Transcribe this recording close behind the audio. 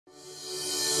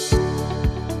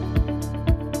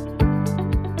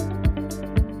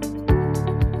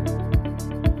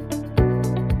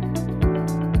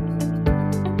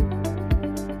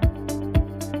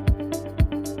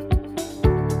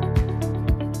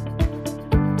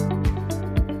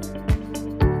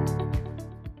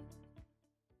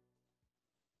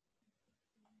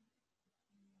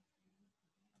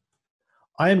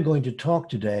I am going to talk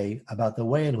today about the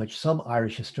way in which some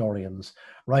Irish historians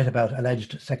write about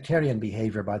alleged sectarian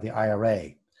behaviour by the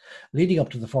IRA, leading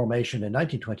up to the formation in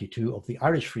 1922 of the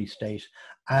Irish Free State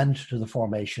and to the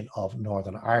formation of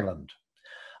Northern Ireland.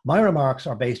 My remarks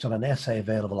are based on an essay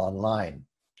available online.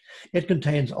 It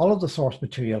contains all of the source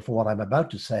material for what I'm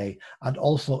about to say and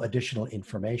also additional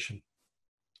information.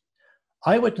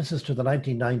 Eyewitnesses to the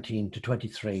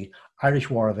 1919-23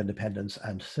 Irish War of Independence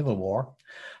and Civil War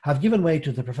have given way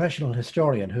to the professional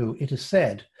historian who, it is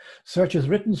said, searches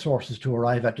written sources to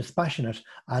arrive at dispassionate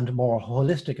and more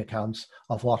holistic accounts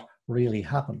of what really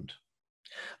happened.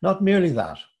 Not merely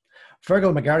that.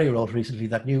 Fergal McGarry wrote recently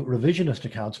that new revisionist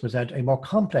accounts present a more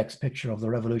complex picture of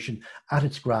the revolution at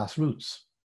its grassroots.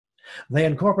 They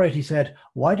incorporate, he said,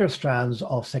 wider strands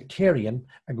of sectarian,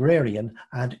 agrarian,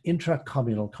 and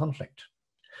intra-communal conflict.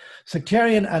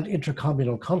 Sectarian and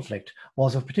intra-communal conflict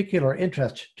was of particular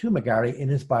interest to McGarry in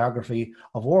his biography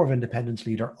of War of Independence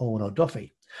leader Owen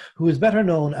O'Duffy, who is better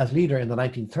known as leader in the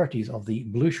 1930s of the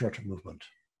Blue Shirt movement.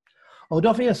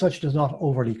 O'Duffy as such does not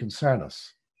overly concern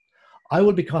us. I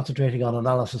will be concentrating on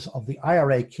analysis of the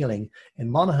IRA killing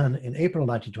in Monaghan in April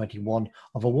 1921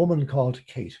 of a woman called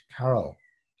Kate Carroll.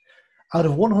 Out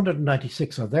of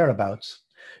 196 or thereabouts,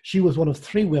 she was one of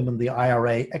 3 women the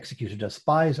IRA executed as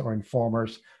spies or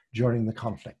informers during the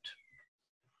conflict.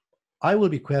 I will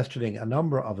be questioning a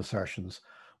number of assertions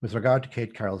with regard to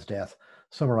Kate Carroll's death,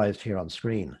 summarised here on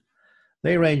screen.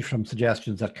 They range from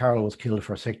suggestions that Carroll was killed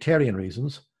for sectarian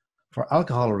reasons, for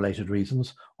alcohol-related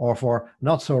reasons, or for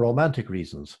not-so-romantic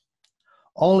reasons.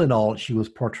 All in all, she was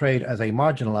portrayed as a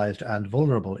marginalised and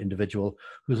vulnerable individual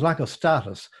whose lack of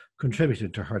status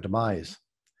contributed to her demise.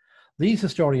 These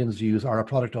historians' views are a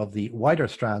product of the wider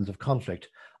strands of conflict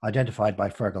identified by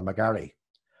Fergal McGarry.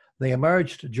 They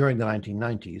emerged during the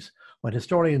 1990s when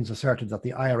historians asserted that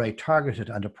the IRA targeted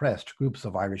and oppressed groups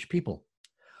of Irish people.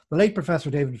 The late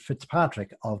Professor David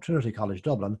Fitzpatrick of Trinity College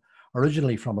Dublin,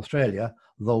 originally from Australia,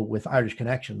 though with Irish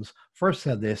connections, first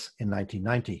said this in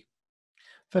 1990.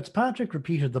 Fitzpatrick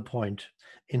repeated the point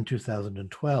in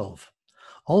 2012,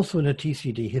 also in a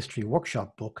TCD history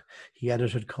workshop book he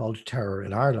edited called Terror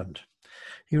in Ireland.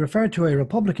 He referred to a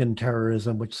Republican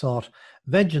terrorism which sought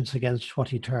vengeance against what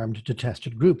he termed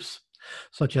detested groups,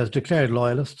 such as declared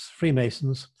loyalists,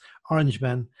 Freemasons,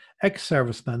 Orangemen,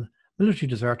 ex-servicemen, military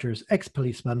deserters,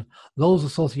 ex-policemen, those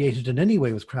associated in any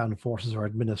way with Crown forces or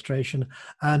administration,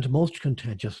 and most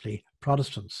contentiously,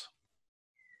 Protestants.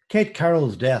 Kate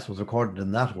Carroll's death was recorded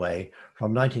in that way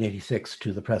from 1986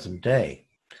 to the present day.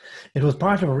 It was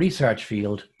part of a research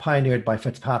field pioneered by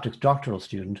Fitzpatrick's doctoral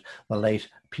student, the late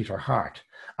Peter Hart,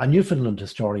 a Newfoundland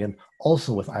historian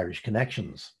also with Irish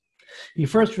connections. He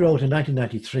first wrote in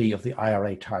 1993 of the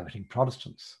IRA targeting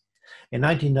Protestants. In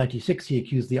 1996, he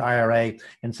accused the IRA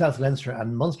in South Leinster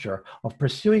and Munster of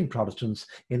pursuing Protestants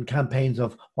in campaigns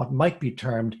of what might be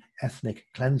termed ethnic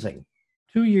cleansing.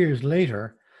 2 years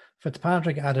later,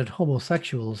 Fitzpatrick added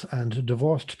homosexuals and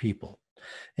divorced people,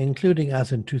 including,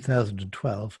 as in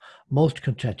 2012, most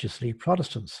contentiously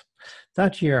Protestants.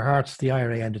 That year, Hart's The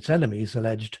IRA and Its Enemies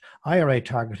alleged IRA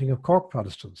targeting of Cork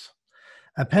Protestants.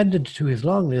 Appended to his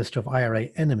long list of IRA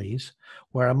enemies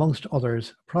were, amongst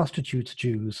others, prostitutes,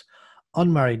 Jews,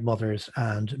 unmarried mothers,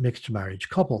 and mixed marriage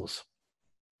couples.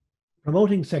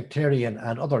 Promoting sectarian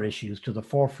and other issues to the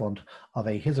forefront of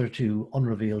a hitherto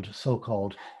unrevealed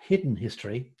so-called hidden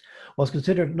history was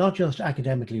considered not just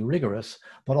academically rigorous,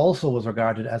 but also was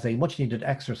regarded as a much-needed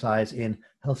exercise in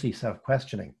healthy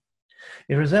self-questioning.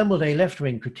 It resembled a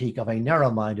left-wing critique of a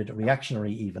narrow-minded,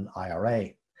 reactionary even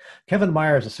IRA. Kevin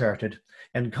Myers asserted,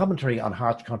 in commentary on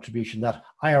Hart's contribution, that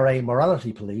IRA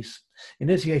morality police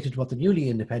initiated what the newly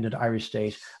independent Irish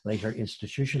state later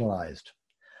institutionalized.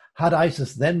 Had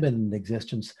ISIS then been in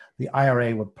existence, the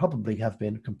IRA would probably have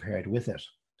been compared with it.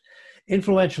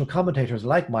 Influential commentators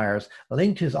like Myers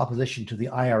linked his opposition to the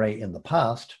IRA in the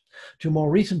past to more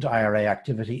recent IRA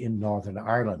activity in Northern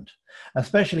Ireland,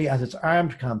 especially as its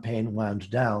armed campaign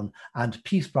wound down and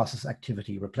peace process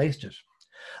activity replaced it.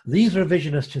 These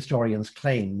revisionist historians'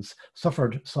 claims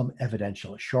suffered some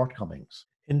evidential shortcomings.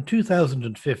 In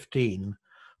 2015,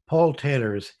 Paul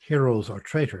Taylor's Heroes or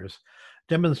Traitors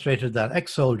demonstrated that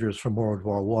ex-soldiers from World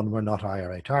War I were not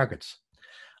IRA targets.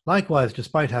 Likewise,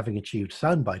 despite having achieved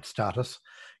soundbite status,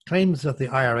 claims that the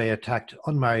IRA attacked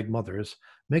unmarried mothers,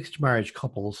 mixed marriage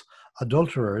couples,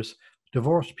 adulterers,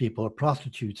 divorced people,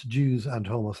 prostitutes, Jews, and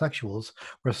homosexuals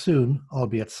were soon,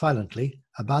 albeit silently,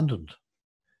 abandoned.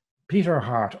 Peter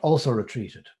Hart also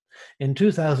retreated. In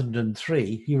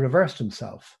 2003, he reversed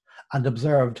himself and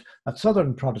observed that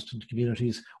Southern Protestant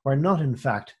communities were not in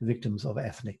fact victims of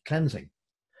ethnic cleansing.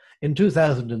 In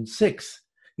 2006,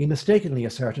 He mistakenly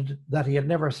asserted that he had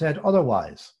never said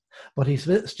otherwise, but he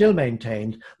still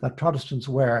maintained that Protestants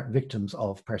were victims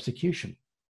of persecution.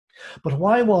 But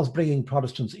why was bringing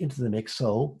Protestants into the mix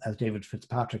so, as David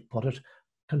Fitzpatrick put it,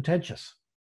 contentious?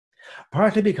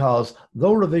 Partly because,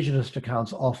 though revisionist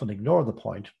accounts often ignore the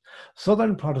point,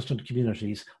 Southern Protestant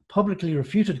communities publicly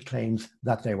refuted claims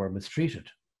that they were mistreated.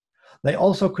 They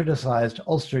also criticised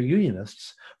Ulster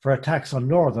Unionists for attacks on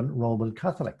Northern Roman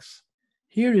Catholics.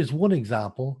 Here is one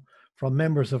example from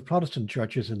members of Protestant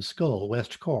churches in Schull,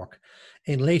 West Cork,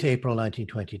 in late April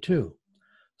 1922.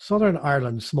 Southern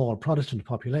Ireland's small Protestant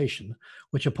population,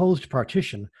 which opposed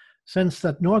partition, sensed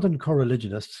that Northern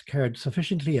co-religionists cared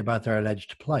sufficiently about their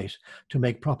alleged plight to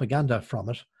make propaganda from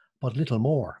it, but little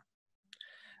more.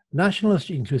 Nationalist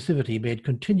inclusivity made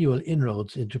continual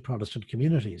inroads into Protestant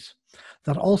communities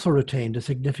that also retained a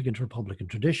significant Republican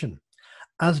tradition,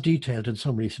 as detailed in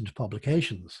some recent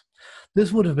publications.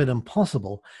 This would have been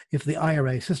impossible if the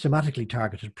IRA systematically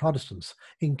targeted Protestants,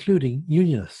 including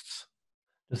Unionists.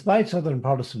 Despite Southern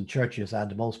Protestant churches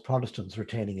and most Protestants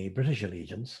retaining a British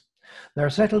allegiance,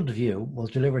 their settled view was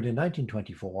delivered in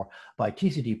 1924 by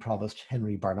TCD Provost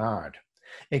Henry Bernard,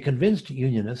 a convinced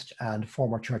Unionist and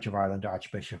former Church of Ireland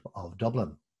Archbishop of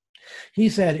Dublin. He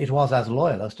said it was as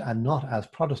loyalist and not as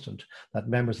Protestant that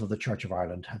members of the Church of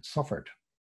Ireland had suffered.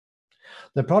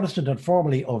 The Protestant and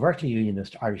formerly overtly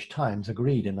Unionist Irish Times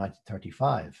agreed in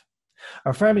 1935,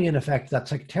 affirming in effect that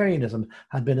sectarianism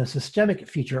had been a systemic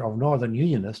feature of Northern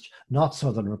Unionist, not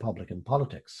Southern Republican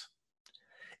politics.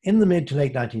 In the mid to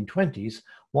late 1920s,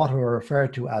 what were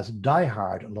referred to as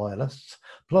die-hard loyalists,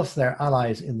 plus their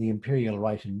allies in the imperial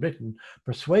right in Britain,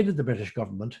 persuaded the British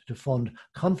government to fund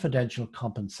confidential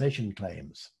compensation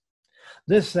claims.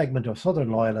 This segment of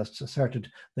Southern loyalists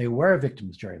asserted they were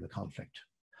victims during the conflict,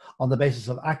 on the basis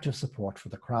of active support for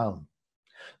the Crown.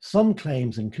 Some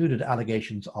claims included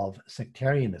allegations of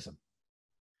sectarianism.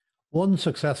 One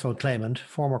successful claimant,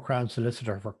 former Crown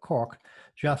Solicitor for Cork,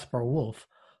 Jasper Wolfe,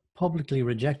 publicly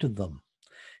rejected them.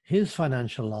 His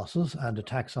financial losses and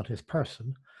attacks on his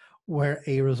person were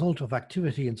a result of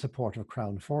activity in support of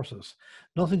Crown forces,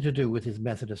 nothing to do with his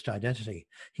Methodist identity.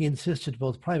 He insisted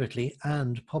both privately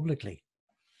and publicly.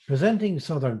 Presenting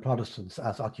Southern Protestants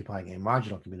as occupying a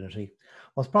marginal community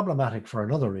was problematic for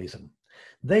another reason.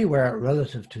 They were,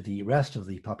 relative to the rest of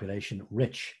the population,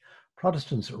 rich.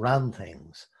 Protestants ran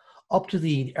things. Up to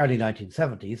the early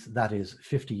 1970s, that is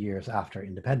 50 years after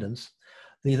independence,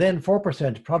 the then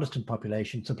 4% Protestant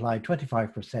population supplied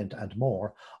 25% and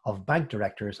more of bank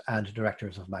directors and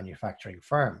directors of manufacturing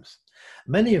firms,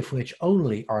 many of which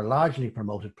only or largely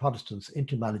promoted Protestants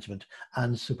into management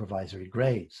and supervisory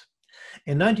grades.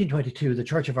 In 1922, the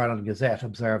Church of Ireland Gazette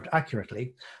observed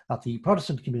accurately that the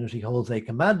Protestant community holds a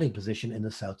commanding position in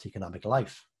the South's economic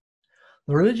life.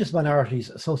 The religious minority's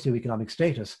socioeconomic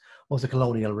status was a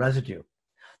colonial residue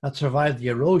that survived the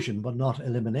erosion but not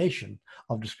elimination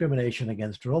of discrimination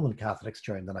against Roman Catholics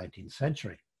during the 19th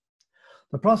century.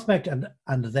 The prospect and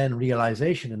then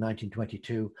realization in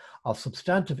 1922 of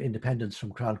substantive independence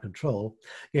from Crown control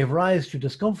gave rise to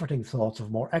discomforting thoughts of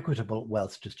more equitable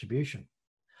wealth distribution.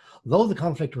 Though the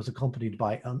conflict was accompanied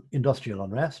by industrial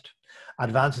unrest,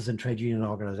 advances in trade union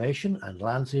organisation and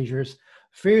land seizures,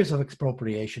 fears of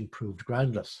expropriation proved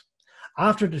groundless.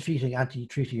 After defeating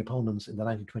anti-treaty opponents in the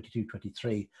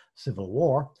 1922-23 Civil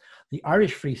War, the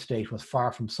Irish Free State was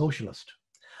far from socialist.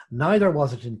 Neither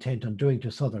was it intent on doing to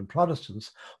Southern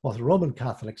Protestants what the Roman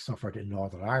Catholics suffered in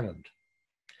Northern Ireland.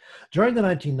 During the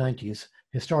 1990s,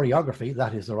 historiography,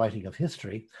 that is the writing of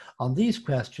history, on these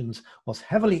questions was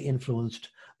heavily influenced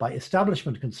by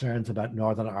establishment concerns about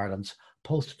Northern Ireland's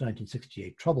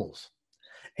post-1968 troubles.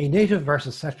 A native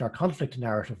versus settler conflict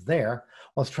narrative there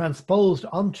was transposed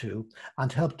onto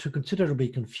and helped to considerably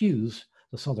confuse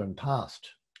the Southern past.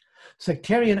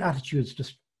 Sectarian attitudes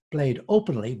displayed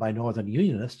openly by Northern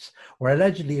Unionists were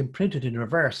allegedly imprinted in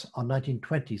reverse on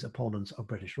 1920s opponents of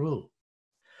British rule.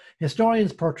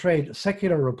 Historians portrayed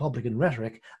secular Republican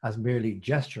rhetoric as merely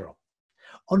gestural,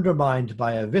 undermined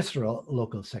by a visceral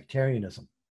local sectarianism.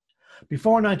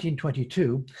 Before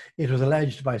 1922, it was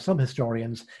alleged by some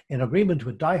historians, in agreement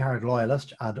with die-hard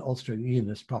loyalist and Ulster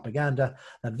Unionist propaganda,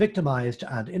 that victimised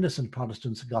and innocent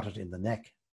Protestants got it in the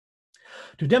neck.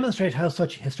 To demonstrate how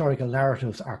such historical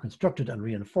narratives are constructed and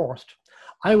reinforced,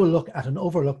 I will look at an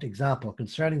overlooked example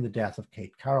concerning the death of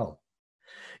Kate Carroll.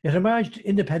 It emerged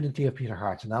independently of Peter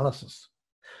Hart's analysis.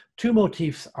 Two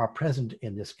motifs are present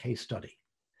in this case study: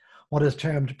 what is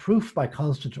termed proof by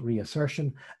constant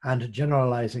reassertion and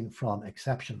generalizing from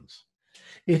exceptions.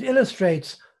 It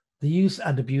illustrates the use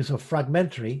and abuse of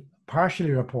fragmentary,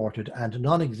 partially reported and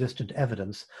non-existent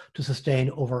evidence to sustain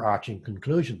overarching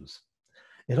conclusions.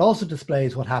 It also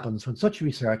displays what happens when such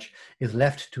research is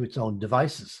left to its own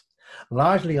devices,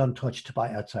 largely untouched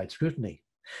by outside scrutiny.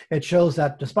 It shows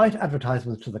that, despite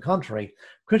advertisements to the contrary,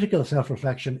 critical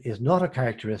self-reflection is not a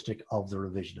characteristic of the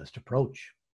revisionist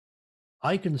approach.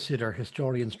 I consider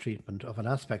historians' treatment of an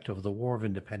aspect of the War of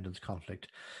Independence conflict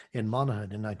in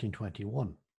Monaghan in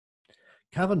 1921.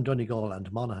 Cavan, Donegal and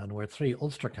Monaghan were three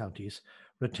Ulster counties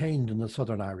retained in the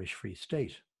Southern Irish Free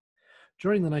State.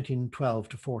 During the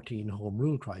 1912-14 Home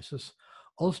Rule crisis,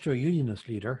 Ulster Unionist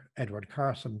leader Edward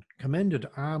Carson commended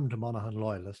armed Monaghan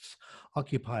loyalists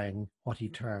occupying what he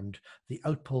termed the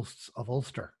outposts of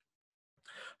Ulster.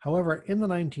 However, in the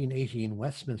 1918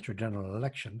 Westminster general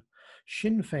election,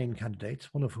 Sinn Féin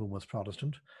candidates, one of whom was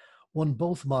Protestant, won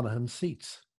both Monaghan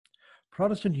seats.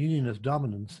 Protestant Unionist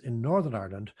dominance in Northern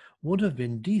Ireland would have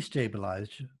been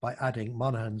destabilised by adding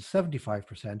Monaghan's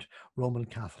 75% Roman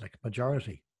Catholic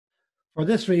majority. For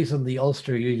this reason, the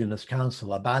Ulster Unionist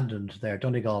Council abandoned their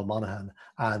Donegal, Monaghan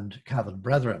and Cavan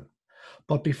brethren.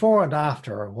 But before and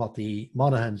after what the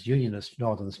Monaghan's Unionist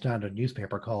Northern Standard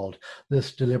newspaper called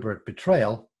this deliberate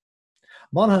betrayal,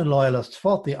 Monaghan loyalists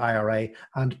fought the IRA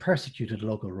and persecuted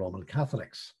local Roman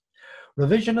Catholics.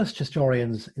 Revisionist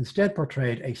historians instead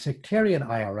portrayed a sectarian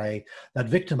IRA that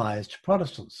victimized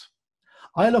Protestants.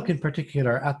 I look in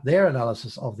particular at their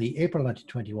analysis of the April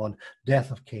 1921 death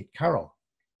of Kate Carroll.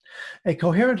 A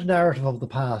coherent narrative of the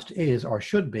past is, or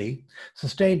should be,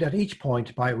 sustained at each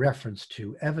point by reference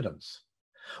to evidence.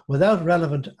 Without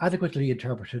relevant, adequately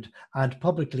interpreted, and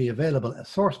publicly available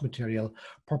source material,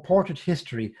 purported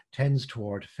history tends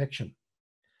toward fiction.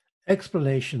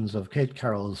 Explanations of Kate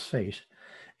Carroll's fate,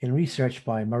 in research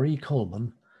by Marie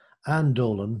Coleman, Anne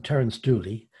Dolan, Terence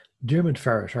Dooley, Diarmaid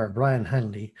Ferriter, Brian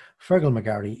Hanley, Fergal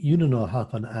McGarry, Ewan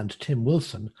O'Halpin, and Tim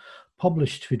Wilson,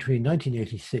 published between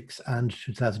 1986 and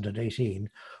 2018,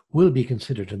 will be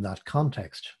considered in that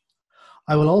context.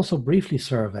 I will also briefly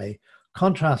survey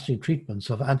contrasting treatments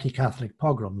of anti-Catholic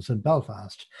pogroms in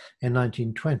Belfast in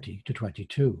 1920 to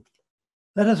 22.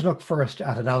 Let us look first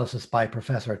at analysis by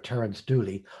Professor Terence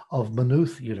Dooley of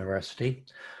Maynooth University,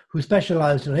 who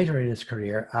specialised later in his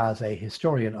career as a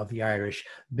historian of the Irish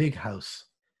Big House.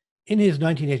 In his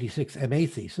 1986 MA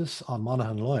thesis on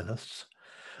Monaghan loyalists,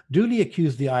 Dooley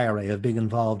accused the IRA of being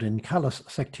involved in callous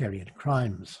sectarian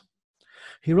crimes.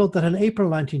 He wrote that in April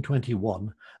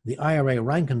 1921, the IRA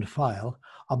rank and file,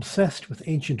 obsessed with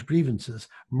ancient grievances,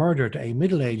 murdered a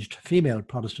middle-aged female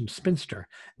Protestant spinster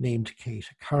named Kate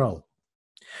Carroll.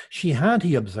 She had,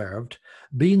 he observed,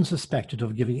 been suspected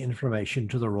of giving information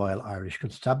to the Royal Irish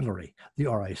Constabulary, the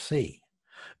RIC.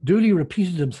 Dooley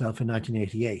repeated himself in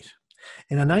 1988,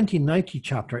 in a 1990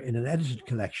 chapter in an edited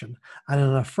collection, and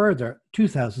in a further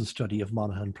 2000 study of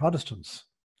Monaghan Protestants.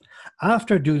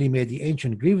 After Dooley made the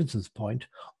ancient grievances point,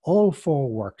 all four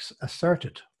works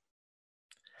asserted: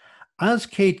 as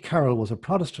Kate Carroll was a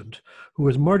Protestant who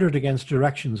was murdered against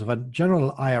directions of a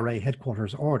general IRA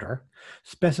headquarters order,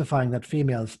 specifying that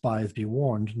female spies be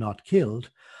warned, not killed,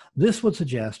 this would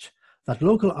suggest that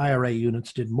local IRA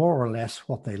units did more or less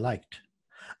what they liked,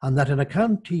 and that in a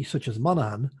county such as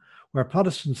Monaghan, where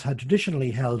Protestants had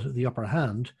traditionally held the upper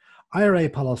hand, IRA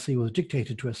policy was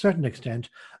dictated to a certain extent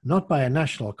not by a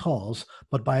national cause,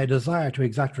 but by a desire to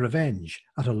exact revenge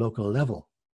at a local level.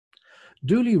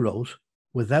 Dooley wrote,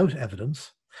 without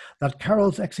evidence, that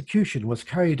Carroll's execution was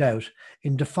carried out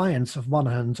in defiance of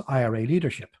Monaghan's IRA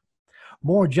leadership.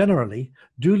 More generally,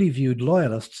 Dooley viewed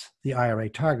loyalists the IRA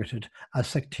targeted as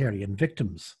sectarian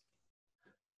victims.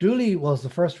 Dooley was the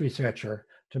first researcher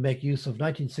to make use of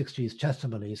 1960s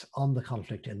testimonies on the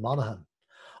conflict in Monaghan.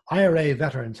 IRA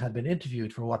veterans had been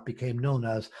interviewed for what became known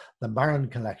as the Barron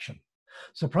Collection.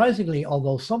 Surprisingly,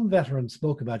 although some veterans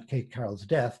spoke about Kate Carroll's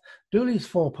death, Dooley's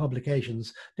four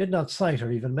publications did not cite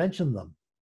or even mention them.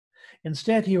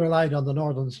 Instead, he relied on the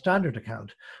Northern Standard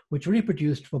account, which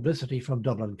reproduced publicity from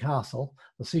Dublin Castle,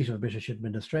 the seat of British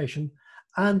administration,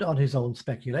 and on his own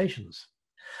speculations.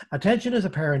 Attention is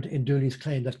apparent in Dooley's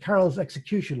claim that Carroll's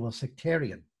execution was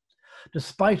sectarian,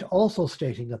 despite also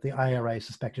stating that the IRA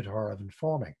suspected her of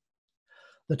informing.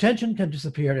 The tension can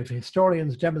disappear if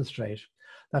historians demonstrate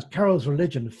that Carroll's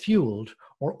religion fueled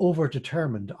or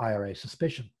over-determined IRA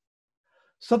suspicion.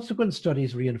 Subsequent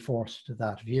studies reinforced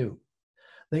that view.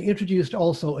 They introduced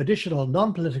also additional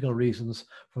non-political reasons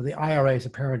for the IRA's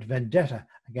apparent vendetta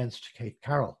against Kate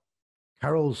Carroll.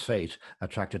 Carroll's fate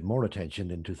attracted more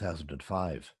attention in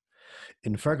 2005.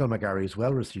 In Fergal McGarry's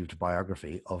well-received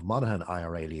biography of Monaghan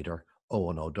IRA leader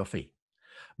Owen O'Duffy,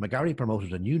 McGarry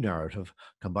promoted a new narrative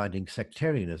combining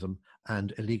sectarianism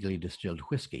and illegally distilled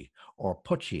whisky, or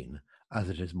poitín, as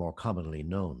it is more commonly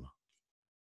known.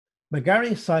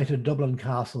 McGarry cited Dublin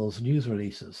Castle's news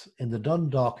releases in the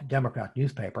Dundalk Democrat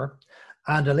newspaper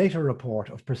and a later report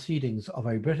of proceedings of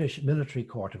a British military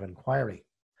court of inquiry.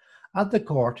 At the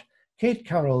court, Kate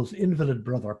Carroll's invalid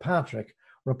brother Patrick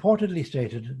reportedly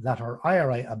stated that her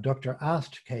IRA abductor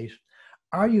asked Kate,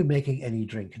 "Are you making any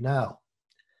drink now?"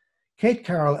 Kate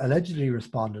Carroll allegedly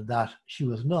responded that she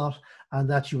was not and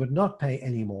that she would not pay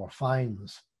any more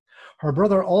fines. Her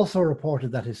brother also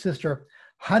reported that his sister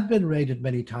had been raided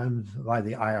many times by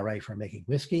the IRA for making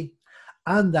whiskey,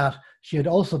 and that she had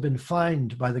also been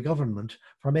fined by the government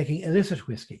for making illicit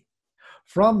whiskey.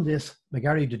 From this,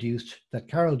 McGarry deduced that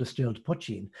Carroll distilled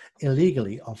poitín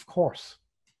illegally, of course.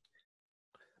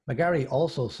 McGarry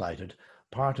also cited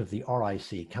part of the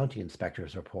RIC County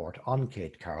Inspector's report on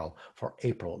Kate Carroll for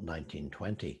April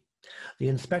 1920. The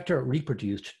inspector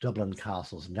reproduced Dublin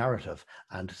Castle's narrative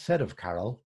and said of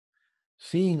Carroll,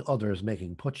 "Seeing others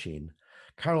making poitín,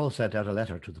 Carroll sent out a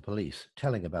letter to the police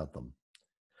telling about them.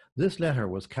 This letter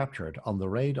was captured on the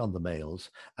raid on the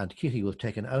mails, and Kitty was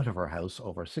taken out of her house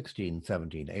over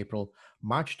 16-17 April,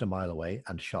 marched a mile away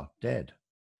and shot dead.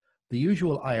 The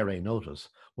usual IRA notice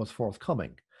was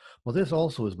forthcoming, but this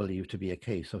also is believed to be a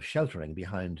case of sheltering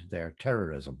behind their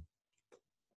terrorism."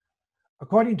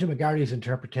 According to McGarry's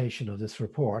interpretation of this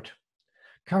report,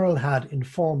 Carroll had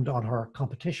informed on her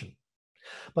competition.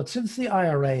 But since the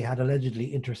IRA had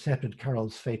allegedly intercepted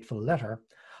Carroll's fateful letter,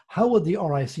 how would the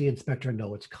RIC inspector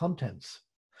know its contents?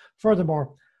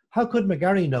 Furthermore, how could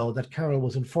McGarry know that Carroll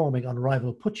was informing on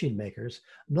rival poitín makers,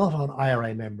 not on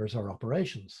IRA members or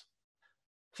operations?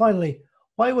 Finally,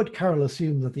 why would Carroll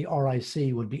assume that the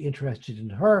RIC would be interested in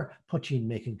her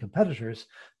poitín-making competitors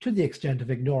to the extent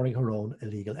of ignoring her own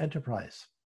illegal enterprise?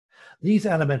 These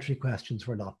elementary questions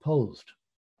were not posed.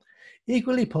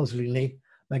 Equally puzzlingly,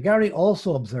 McGarry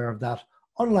also observed that,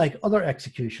 unlike other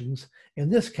executions, in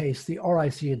this case the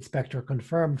RIC inspector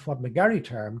confirmed what McGarry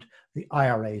termed the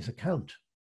IRA's account.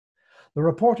 The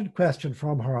reported question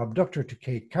from her abductor to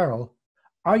Kate Carroll,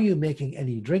 "Are you making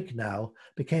any drink now?"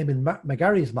 became in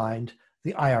McGarry's mind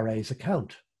the IRA's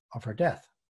account of her death.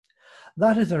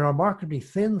 That is a remarkably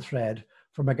thin thread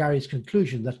for McGarry's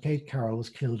conclusion that Kate Carroll was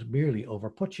killed merely over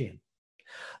poitín.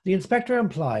 The inspector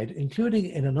implied, including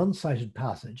in an uncited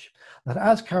passage, that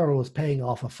as Carroll was paying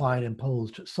off a fine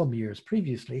imposed some years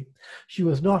previously, she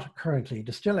was not currently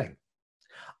distilling.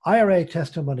 IRA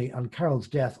testimony on Carroll's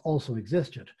death also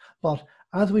existed, but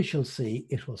as we shall see,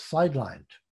 it was sidelined.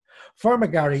 For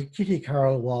McGarry, Kitty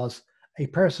Carroll was a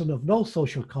person of no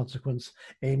social consequence,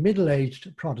 a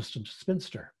middle-aged Protestant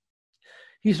spinster.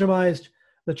 He surmised,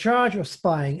 "The charge of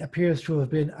spying appears to have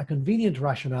been a convenient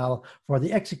rationale for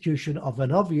the execution of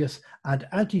an obvious and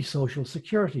antisocial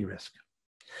security risk."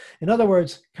 In other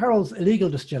words, Carroll's illegal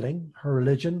distilling, her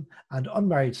religion, and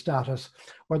unmarried status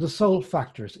were the sole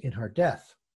factors in her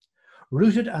death.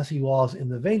 Rooted as he was in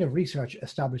the vein of research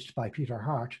established by Peter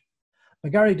Hart,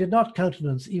 McGarry did not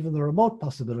countenance even the remote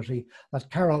possibility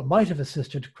that Carroll might have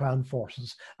assisted Crown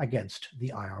forces against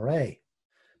the IRA.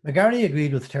 McGarry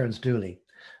agreed with Terence Dooley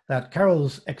that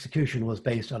Carroll's execution was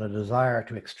based on a desire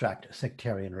to extract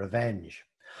sectarian revenge.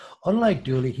 Unlike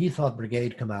Dooley, he thought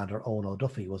Brigade Commander Owen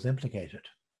O'Duffy was implicated.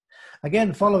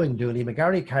 Again, following Dooley,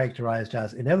 McGarry characterised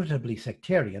as inevitably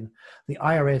sectarian the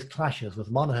IRA's clashes with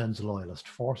Monaghan's loyalist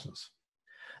forces.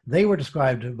 They were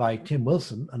described by Tim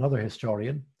Wilson, another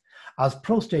historian, as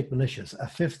pro-state militias, a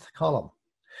fifth column,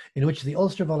 in which the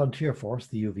Ulster Volunteer Force,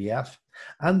 the UVF,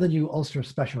 and the new Ulster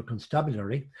Special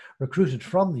Constabulary, recruited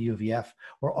from the UVF,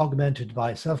 were augmented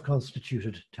by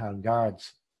self-constituted town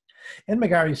guards. In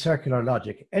McGarry's circular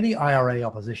logic, any IRA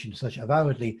opposition to such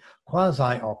avowedly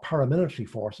quasi or paramilitary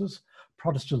forces,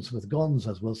 Protestants with guns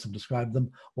as Wilson described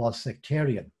them, was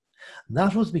sectarian. And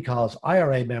that was because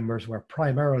IRA members were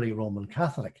primarily Roman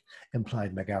Catholic,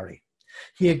 implied McGarry.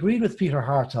 He agreed with Peter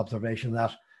Hart's observation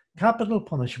that capital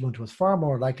punishment was far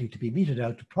more likely to be meted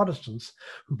out to Protestants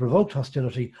who provoked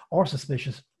hostility or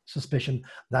suspicion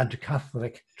than to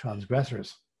Catholic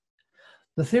transgressors.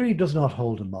 The theory does not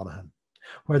hold in Monaghan,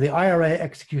 where the IRA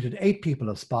executed 8 people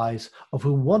as spies, of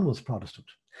whom 1 was Protestant,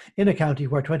 in a county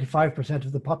where 25%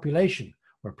 of the population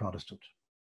were Protestant.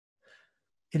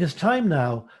 It is time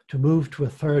now to move to a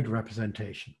third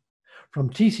representation, from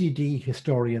TCD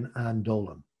historian Anne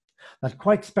Dolan, that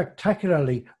quite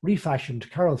spectacularly refashioned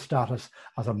Carroll's status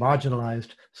as a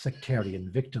marginalised sectarian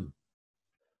victim.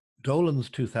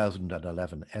 Dolan's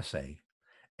 2011 essay,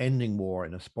 Ending War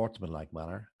in a Sportsmanlike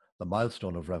Manner, The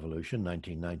Milestone of Revolution,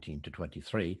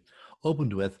 1919-23,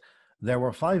 opened with, There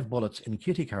were 5 bullets in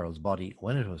Kate Carroll's body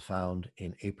when it was found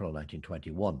in April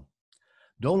 1921.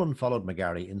 Dolan followed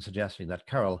McGarry in suggesting that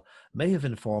Carroll may have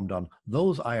informed on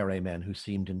those IRA men who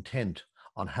seemed intent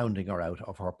on hounding her out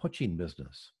of her poaching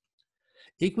business.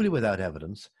 Equally without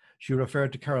evidence, she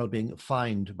referred to Carroll being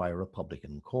fined by a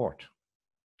Republican court.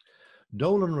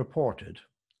 Dolan reported,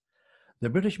 "The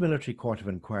British Military Court of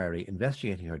Inquiry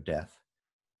investigating her death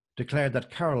declared that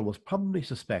Carroll was probably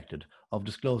suspected of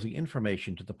disclosing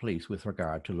information to the police with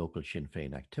regard to local Sinn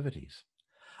Féin activities.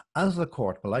 As the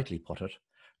court politely put it,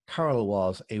 Carroll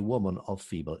was a woman of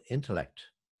feeble intellect.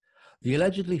 The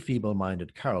allegedly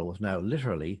feeble-minded Carroll was now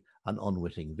literally an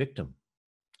unwitting victim.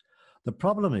 The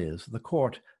problem is the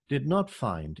court did not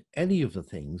find any of the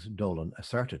things Dolan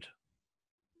asserted."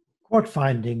 Court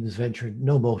findings ventured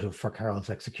no motive for Carroll's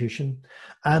execution,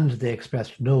 and they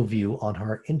expressed no view on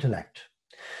her intellect.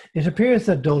 It appears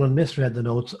that Dolan misread the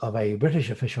notes of a British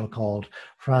official called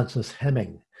Francis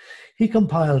Hemming. He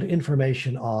compiled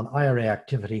information on IRA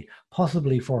activity,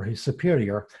 possibly for his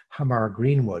superior, Hamar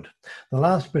Greenwood, the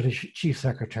last British Chief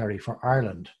Secretary for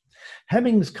Ireland.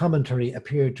 Hemming's commentary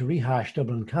appeared to rehash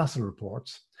Dublin Castle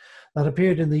reports that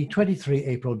appeared in the 23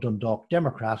 April Dundalk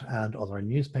Democrat and other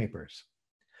newspapers.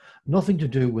 Nothing to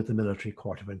do with the Military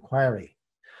Court of Inquiry.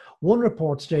 One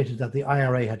report stated that the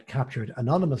IRA had captured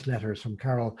anonymous letters from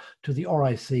Carroll to the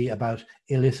RIC about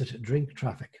illicit drink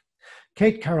traffic.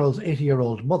 Kate Carroll's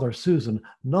 80-year-old mother, Susan,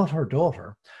 not her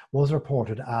daughter, was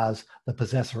reported as the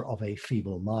possessor of a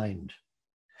feeble mind.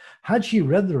 Had she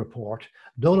read the report,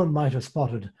 Dolan might have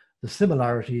spotted the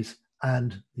similarities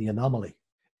and the anomaly.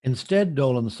 Instead,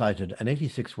 Dolan cited an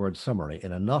 86-word summary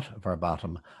in a not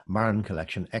verbatim Marne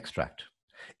collection extract.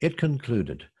 It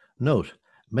concluded, "Note,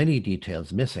 many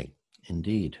details missing,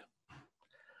 indeed."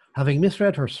 Having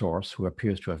misread her source, who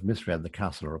appears to have misread the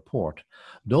Castle report,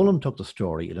 Dolan took the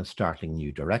story in a startling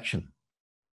new direction.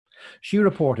 She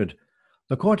reported,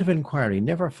 "The Court of Inquiry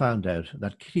never found out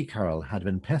that Kitty Carroll had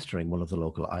been pestering one of the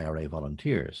local IRA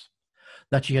volunteers,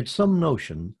 that she had some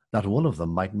notion that one of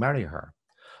them might marry her."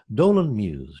 Dolan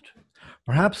mused.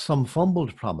 Perhaps some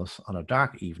fumbled promise on a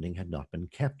dark evening had not been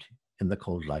kept in the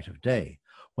cold light of day,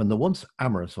 when the once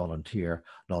amorous volunteer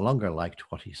no longer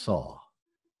liked what he saw.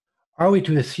 Are we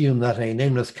to assume that a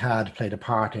nameless cad played a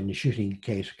part in shooting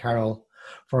Kate Carroll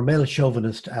for male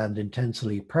chauvinist and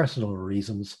intensely personal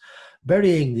reasons,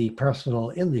 burying the personal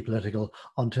in the political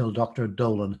until Dr.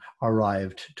 Dolan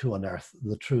arrived to unearth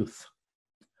the truth?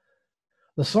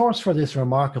 The source for this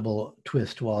remarkable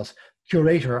twist was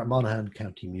curator Monaghan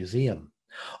County Museum.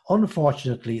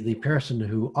 Unfortunately, the person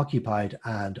who occupied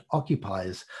and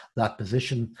occupies that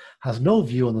position has no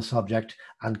view on the subject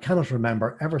and cannot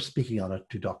remember ever speaking on it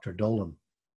to Dr. Dolan.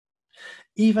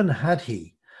 Even had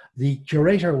he, the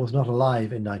curator was not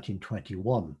alive in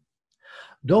 1921.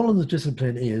 Dolan's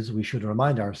discipline is, we should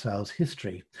remind ourselves,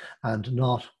 history and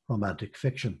not romantic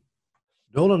fiction.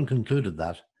 Dolan concluded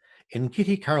that, in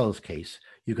Kitty Carroll's case,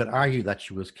 you could argue that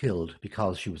she was killed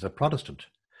because she was a Protestant.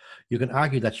 You can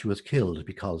argue that she was killed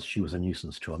because she was a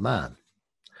nuisance to a man.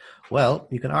 Well,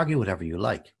 you can argue whatever you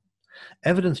like.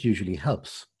 Evidence usually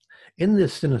helps. In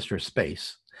this sinister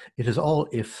space, it is all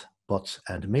ifs, buts,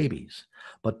 and maybes,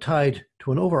 but tied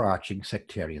to an overarching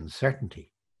sectarian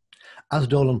certainty. As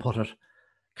Dolan put it,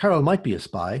 Carroll might be a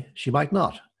spy, she might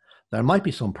not. There might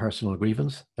be some personal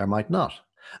grievance, there might not.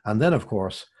 And then, of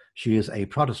course, she is a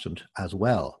Protestant as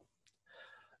well.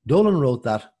 Dolan wrote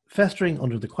that festering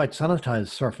under the quite sanitized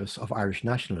surface of Irish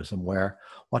nationalism were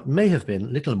what may have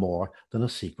been little more than a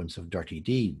sequence of dirty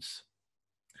deeds.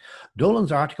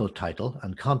 Dolan's article title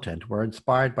and content were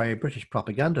inspired by a British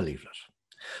propaganda leaflet,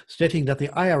 stating that the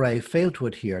IRA failed to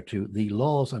adhere to the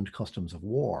laws and customs of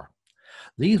war.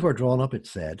 These were drawn up, it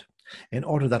said, in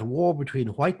order that war between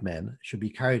white men should be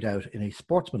carried out in a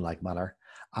sportsmanlike manner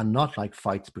and not like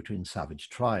fights between savage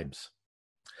tribes.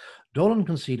 Dolan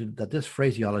conceded that this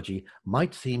phraseology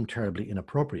might seem terribly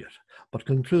inappropriate, but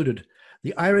concluded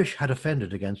the Irish had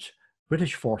offended against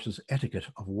British forces' etiquette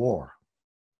of war.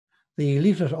 The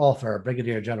leaflet author,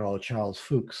 Brigadier General Charles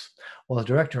Fuchs, was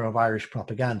director of Irish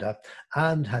propaganda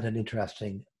and had an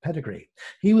interesting pedigree.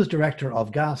 He was director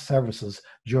of gas services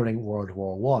during World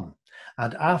War I,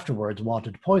 and afterwards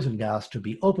wanted poison gas to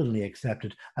be openly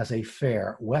accepted as a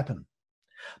fair weapon.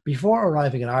 Before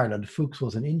arriving in Ireland, Fuchs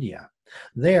was in India.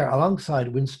 There, alongside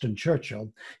Winston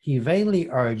Churchill, he vainly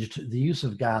urged the use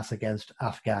of gas against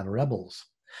Afghan rebels.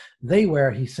 They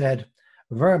were, he said,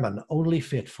 vermin only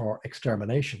fit for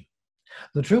extermination.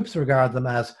 The troops regard them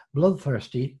as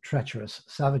bloodthirsty, treacherous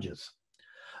savages.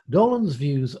 Dolan's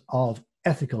views of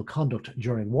ethical conduct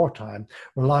during wartime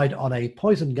relied on a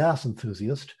poison gas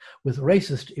enthusiast with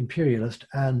racist, imperialist,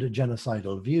 and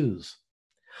genocidal views.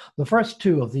 The first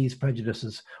two of these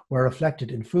prejudices were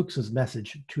reflected in Fuchs's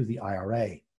message to the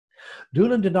IRA.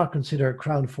 Doolan did not consider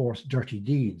Crown Force dirty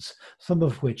deeds, some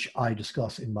of which I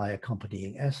discuss in my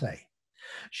accompanying essay.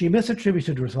 She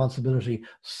misattributed responsibility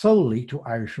solely to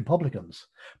Irish Republicans,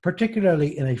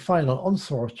 particularly in a final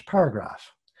unsourced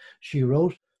paragraph. She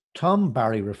wrote, "Tom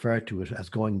Barry referred to it as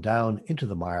going down into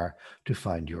the mire to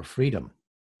find your freedom."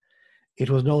 It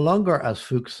was no longer, as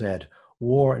Fuchs said,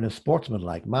 war in a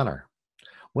sportsmanlike manner.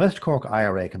 West Cork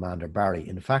IRA Commander Barry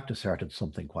in fact asserted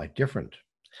something quite different.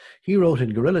 He wrote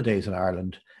in Guerrilla Days in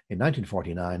Ireland in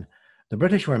 1949, "The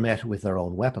British were met with their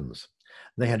own weapons.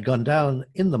 They had gone down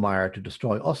in the mire to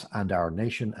destroy us and our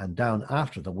nation, and down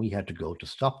after them we had to go to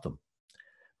stop them."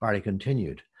 Barry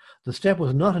continued, "The step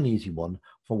was not an easy one,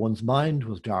 for one's mind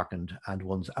was darkened and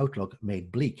one's outlook made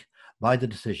bleak by the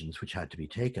decisions which had to be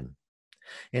taken."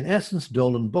 In essence,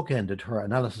 Dolan bookended her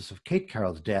analysis of Kate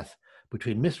Carroll's death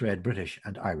between misread British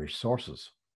and Irish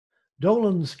sources.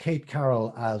 Dolan's Kate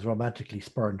Carroll as romantically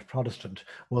spurned Protestant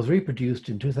was reproduced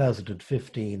in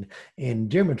 2015 in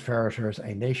Diarmaid Ferreter's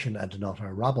A Nation and Not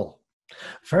a Rabble.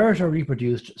 Ferreter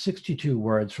reproduced 62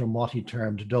 words from what he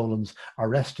termed Dolan's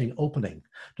arresting opening,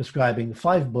 describing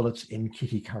 5 bullets in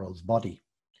Kitty Carroll's body.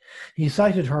 He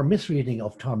cited her misreading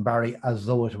of Tom Barry as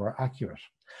though it were accurate,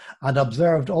 and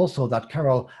observed also that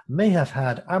Carroll may have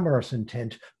had amorous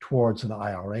intent towards an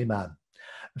IRA man.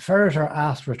 Ferreter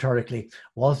asked rhetorically,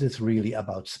 was this really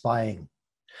about spying?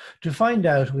 To find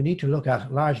out, we need to look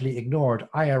at largely ignored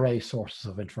IRA sources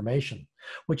of information,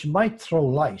 which might throw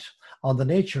light on the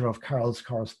nature of Carroll's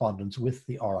correspondence with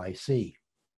the RIC.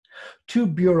 2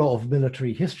 Bureau of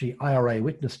Military History IRA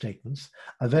witness statements,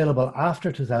 available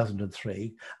after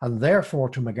 2003, and therefore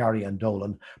to McGarry and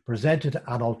Dolan, presented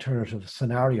an alternative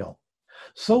scenario.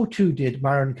 So too did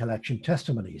Marin Collection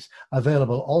testimonies,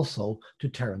 available also to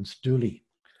Terence Dooley.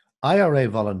 IRA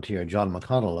volunteer John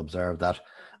McConnell observed that,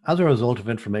 as a result of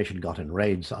information got in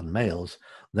raids on mails,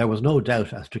 there was no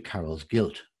doubt as to Carroll's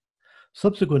guilt.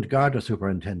 Subsequent Garda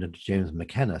Superintendent James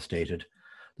McKenna stated,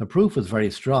 "The proof was very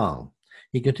strong."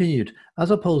 He continued, "As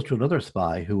opposed to another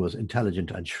spy who was intelligent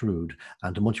and shrewd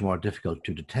and much more difficult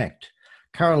to detect,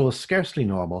 Carroll was scarcely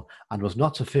normal and was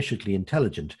not sufficiently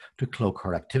intelligent to cloak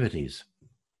her activities."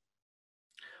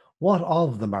 What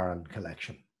of the Marin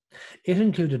collection? It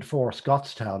included 4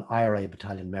 Scottstown IRA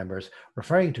battalion members,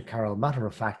 referring to Carroll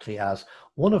matter-of-factly as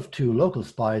one of 2 local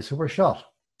spies who were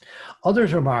shot.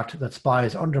 Others remarked that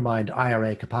spies undermined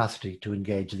IRA capacity to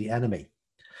engage the enemy.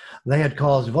 They had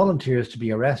caused volunteers to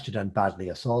be arrested and badly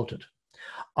assaulted.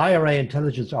 IRA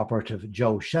intelligence operative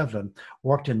Joe Shevlin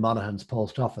worked in Monaghan's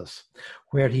post office,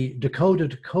 where he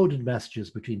decoded coded messages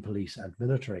between police and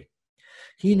military.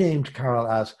 He named Carroll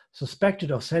as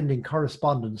suspected of sending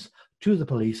correspondence to the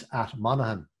police at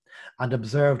Monaghan, and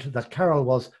observed that Carroll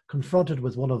was confronted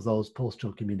with one of those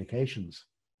postal communications.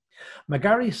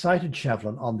 McGarry cited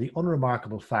Shevlin on the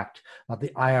unremarkable fact that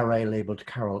the IRA labelled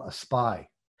Carroll a spy.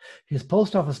 His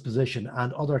post office position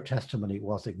and other testimony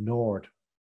was ignored.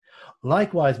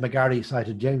 Likewise, McGarry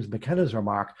cited James McKenna's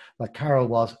remark that Carroll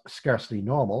was scarcely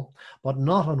normal, but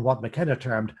not on what McKenna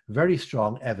termed very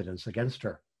strong evidence against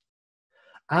her.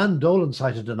 Anne Dolan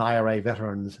cited an IRA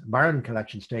veteran's Marin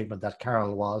collection statement that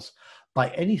Carroll was, by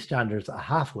any standards, a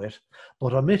half-wit,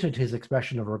 but omitted his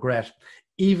expression of regret,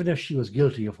 even if she was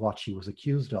guilty of what she was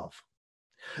accused of.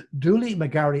 Dooley,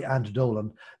 McGarry and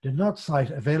Dolan did not cite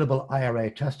available IRA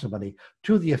testimony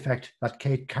to the effect that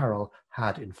Kate Carroll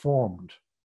had informed.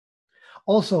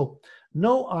 Also,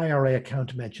 no IRA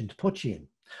account mentioned Putcheen,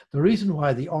 the reason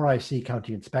why the RIC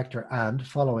County Inspector and,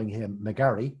 following him,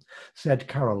 McGarry, said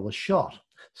Carroll was shot.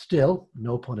 Still,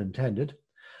 no pun intended,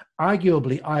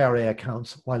 arguably IRA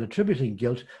accounts, while attributing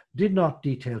guilt, did not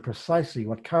detail precisely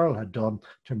what Carroll had done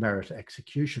to merit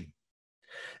execution.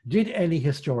 Did any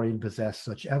historian possess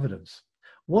such evidence?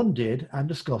 One did, and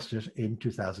discussed it in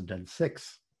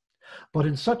 2006. But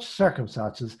in such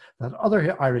circumstances that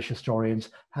other Irish historians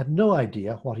had no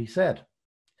idea what he said.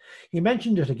 He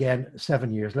mentioned it again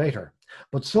 7 years later,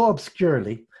 but so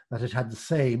obscurely that it had the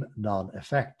same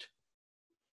non-effect.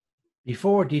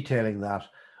 Before detailing that,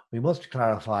 we must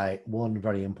clarify one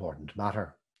very important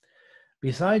matter.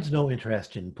 Besides no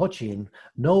interest in Putcheen,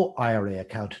 no IRA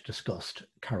account discussed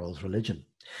Carroll's religion.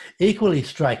 Equally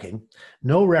striking,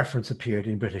 no reference appeared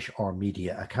in British or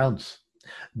media accounts.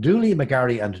 Dooley,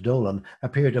 McGarry and Dolan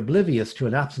appeared oblivious to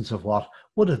an absence of what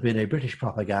would have been a British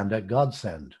propaganda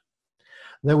godsend.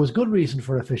 There was good reason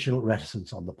for official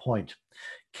reticence on the point.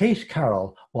 Kate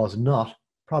Carroll was not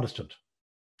Protestant.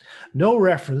 No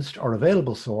referenced or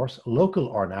available source, local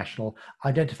or national,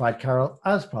 identified Carroll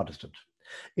as Protestant.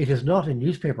 It is not in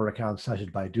newspaper accounts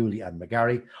cited by Dooley and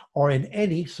McGarry or in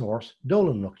any source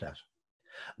Dolan looked at.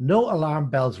 No alarm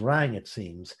bells rang, it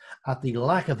seems, at the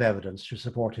lack of evidence to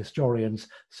support historians'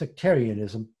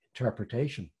 sectarianism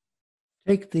interpretation.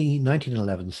 Take the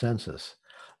 1911 census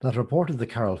that reported the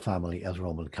Carroll family as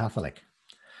Roman Catholic.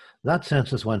 That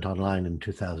census went online in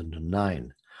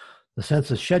 2009, the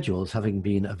census schedules having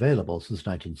been available since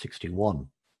 1961.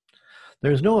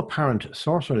 There is no apparent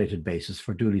source-related basis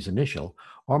for Dooley's initial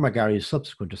or McGarry's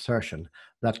subsequent assertion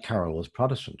that Carroll was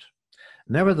Protestant.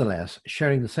 Nevertheless,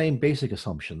 sharing the same basic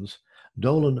assumptions,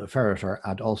 Dolan, Ferreter,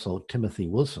 and also Timothy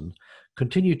Wilson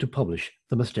continued to publish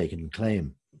the mistaken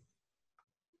claim.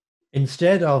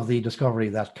 Instead of the discovery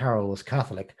that Carroll was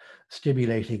Catholic,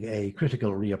 stimulating a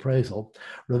critical reappraisal,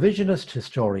 revisionist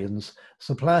historians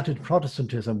supplanted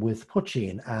Protestantism with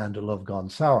Putschine and Love Gone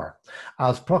Sour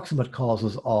as proximate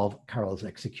causes of Carroll's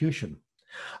execution.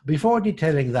 Before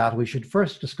detailing that, we should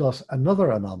first discuss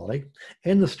another anomaly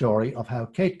in the story of how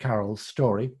Kate Carroll's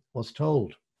story was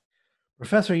told.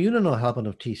 Professor Eunan O'Halpin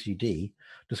of TCD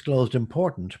disclosed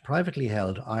important privately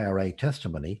held IRA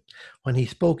testimony when he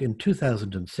spoke in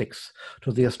 2006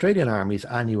 to the Australian Army's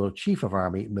annual Chief of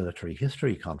Army Military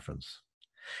History Conference.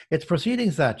 Its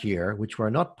proceedings that year, which were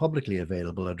not publicly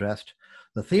available, addressed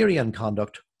the theory and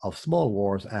conduct of small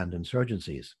wars and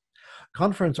insurgencies.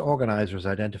 Conference organisers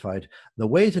identified the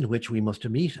ways in which we must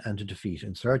meet and defeat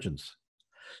insurgents.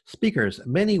 Speakers,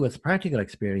 many with practical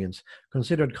experience,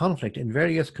 considered conflict in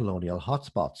various colonial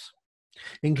hotspots,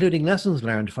 including lessons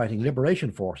learned fighting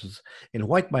liberation forces in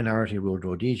white minority-ruled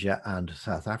Rhodesia and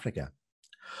South Africa.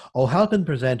 O'Halpin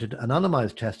presented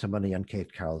anonymised testimony on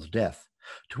Kate Carroll's death,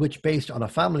 to which, based on a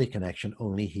family connection,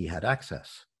 only he had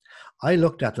access. I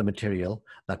looked at the material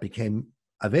that became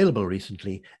available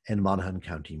recently in Monaghan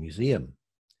County Museum.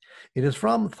 It is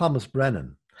from Thomas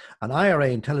Brennan, an IRA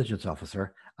intelligence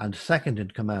officer and second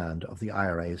in command of the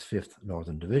IRA's 5th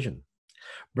Northern Division.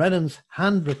 Brennan's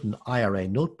handwritten IRA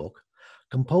notebook,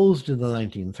 composed in the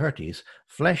 1930s,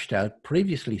 fleshed out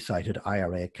previously cited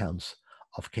IRA accounts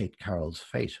of Kate Carroll's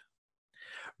fate.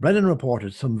 Brennan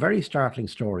reported some very startling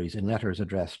stories in letters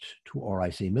addressed to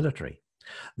RIC military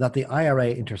that the IRA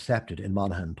intercepted in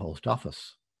Monaghan Post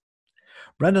Office.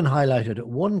 Brennan highlighted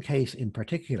one case in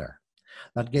particular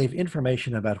that gave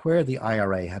information about where the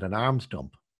IRA had an arms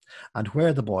dump and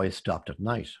where the boys stopped at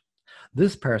night.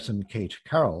 This person, Kate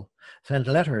Carroll, sent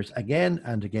letters again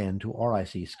and again to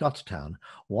RIC Scottstown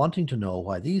wanting to know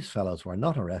why these fellows were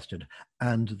not arrested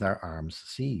and their arms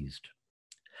seized.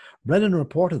 Brennan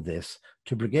reported this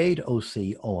to Brigade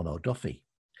OC Owen O'Duffy.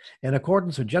 In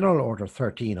accordance with General Order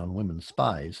 13 on women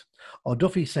spies,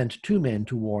 O'Duffy sent 2 men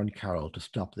to warn Carroll to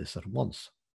stop this at once.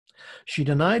 She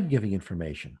denied giving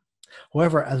information.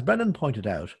 However, as Brennan pointed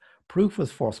out, proof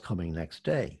was forthcoming next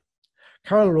day.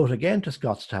 Carroll wrote again to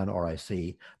Scottstown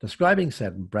RIC, describing,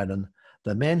 said Brennan,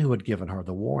 the men who had given her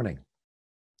the warning.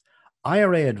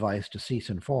 IRA advice to cease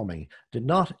informing did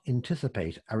not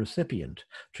anticipate a recipient,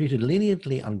 treated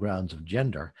leniently on grounds of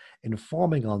gender,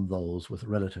 informing on those with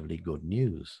relatively good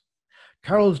news.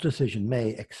 Carroll's decision may,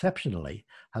 exceptionally,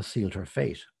 have sealed her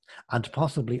fate, and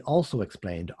possibly also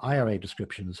explained IRA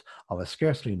descriptions of a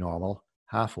scarcely normal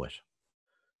half-wit.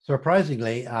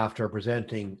 Surprisingly, after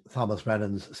presenting Thomas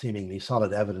Brennan's seemingly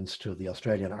solid evidence to the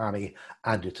Australian Army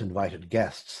and its invited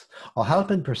guests,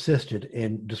 O'Halpin persisted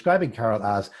in describing Carroll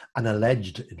as an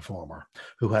alleged informer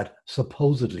who had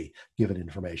supposedly given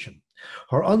information.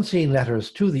 Her unseen letters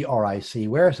to the RIC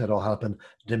were, said O'Halpin,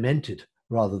 demented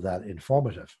rather than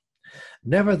informative.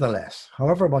 Nevertheless,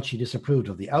 however much he disapproved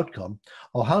of the outcome,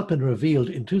 O'Halpin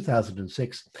revealed in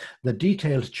 2006 the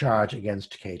detailed charge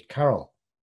against Kate Carroll.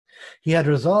 He had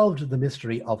resolved the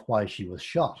mystery of why she was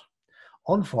shot.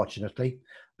 Unfortunately,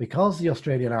 because the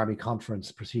Australian Army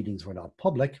Conference proceedings were not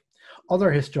public,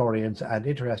 other historians and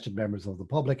interested members of the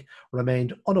public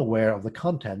remained unaware of the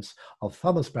contents of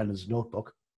Thomas Brennan's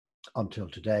notebook until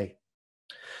today.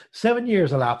 7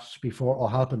 years elapsed before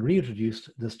O'Halpin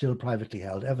reintroduced the still privately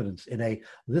held evidence in a,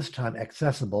 this time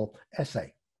accessible,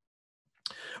 essay.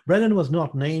 Brennan was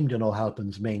not named in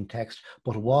O'Halpin's main text,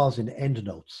 but was in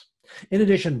endnotes. In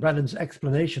addition, Brennan's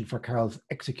explanation for Carroll's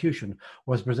execution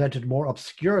was presented more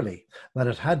obscurely than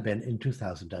it had been in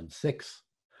 2006.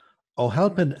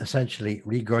 O'Halpin essentially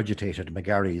regurgitated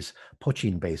McGarry's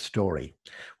Putschine-based story,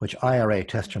 which IRA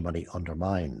testimony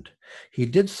undermined. He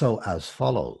did so as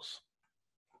follows.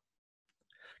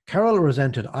 Carroll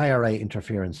resented IRA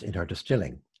interference in her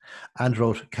distilling and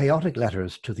wrote chaotic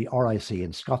letters to the RIC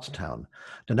in Scottstown,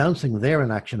 denouncing their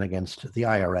inaction against the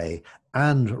IRA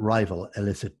and rival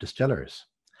illicit distillers.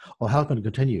 O'Halpin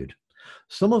continued,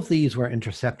 some of these were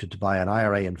intercepted by an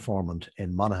IRA informant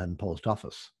in Monaghan Post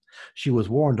Office. She was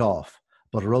warned off,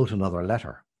 but wrote another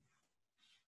letter.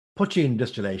 Poitín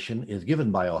distillation is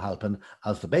given by O'Halpin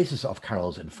as the basis of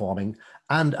Carroll's informing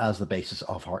and as the basis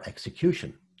of her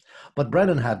execution, but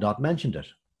Brennan had not mentioned it.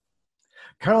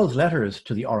 Carroll's letters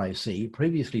to the RIC,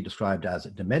 previously described as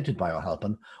demented by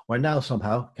O'Halpin, were now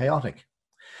somehow chaotic.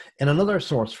 In another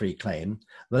source-free claim,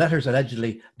 the letters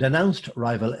allegedly denounced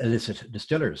rival illicit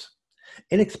distillers.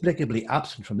 Inexplicably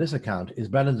absent from this account is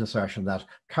Brennan's assertion that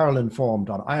Carroll informed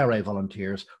on IRA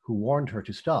volunteers who warned her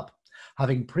to stop,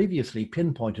 having previously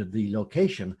pinpointed the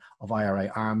location of IRA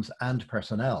arms and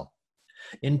personnel.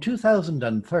 In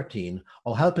 2013,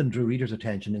 O'Halpin drew readers'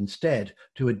 attention instead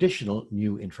to additional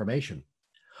new information.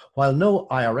 While no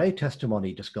IRA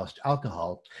testimony discussed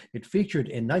alcohol, it featured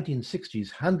in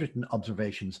 1960s handwritten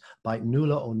observations by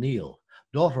Nuala O'Neill,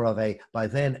 daughter of a by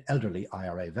then elderly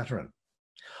IRA veteran.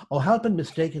 O'Halpin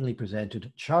mistakenly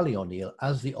presented Charlie O'Neill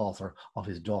as the author of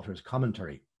his daughter's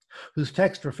commentary, whose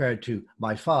text referred to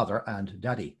my father and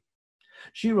daddy.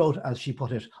 She wrote, as she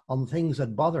put it, on things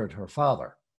that bothered her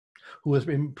father, who was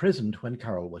imprisoned when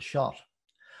Carroll was shot.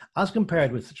 As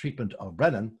compared with the treatment of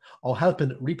Brennan,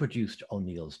 O'Halpin reproduced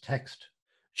O'Neill's text.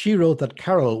 She wrote that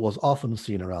Carroll was often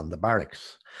seen around the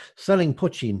barracks, selling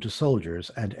poitín to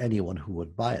soldiers and anyone who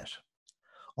would buy it.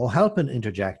 O'Halpin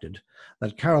interjected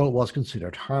that Carroll was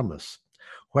considered harmless,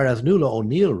 whereas Nuala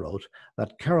O'Neill wrote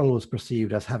that Carroll was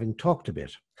perceived as having talked a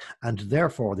bit, and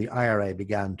therefore the IRA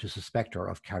began to suspect her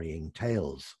of carrying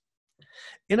tales.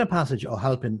 In a passage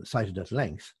O'Halpin cited at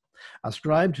length,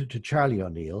 ascribed to Charlie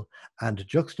O'Neill and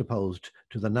juxtaposed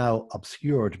to the now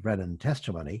obscured Brennan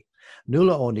testimony,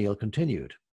 Nuala O'Neill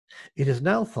continued, it is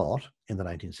now thought, in the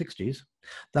 1960s,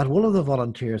 that one of the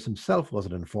volunteers himself was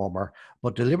an informer,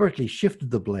 but deliberately shifted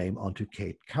the blame onto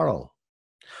Kate Carroll.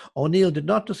 O'Neill did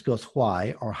not discuss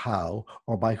why or how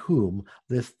or by whom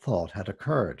this thought had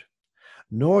occurred,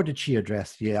 nor did she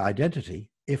address the identity,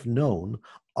 if known,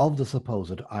 of the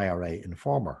supposed IRA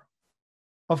informer.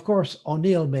 Of course,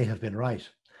 O'Neill may have been right,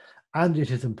 and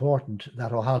it is important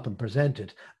that O'Halpin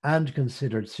presented and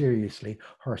considered seriously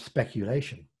her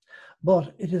speculation.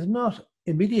 But it is not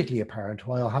immediately apparent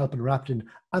why O'Halpin wrapped in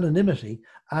anonymity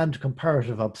and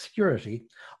comparative obscurity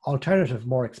alternative,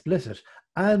 more explicit,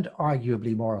 and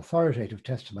arguably more authoritative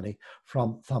testimony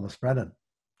from Thomas Brennan.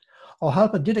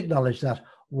 O'Halpin did acknowledge that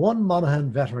one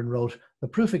Monaghan veteran wrote, the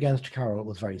proof against Carroll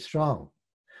was very strong,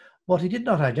 but he did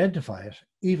not identify it,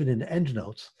 even in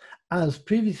endnotes, as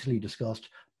previously discussed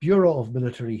Bureau of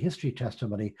Military History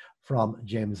testimony from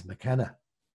James McKenna.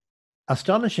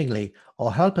 Astonishingly,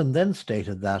 O'Halpin then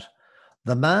stated that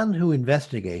the man who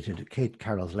investigated Kate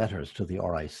Carroll's letters to the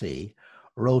RIC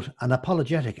wrote an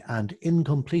apologetic and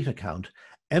incomplete account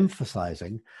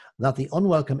emphasising that the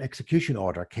unwelcome execution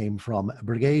order came from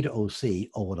Brigade OC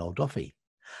Owen O'Duffy,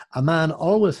 a man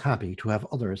always happy to have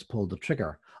others pull the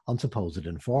trigger on supposed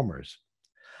informers.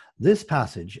 This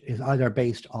passage is either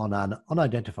based on an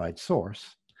unidentified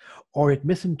source, or it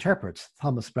misinterprets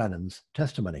Thomas Brennan's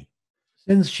testimony.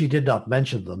 Since she did not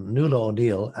mention them, Nuala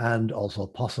O'Neill, and also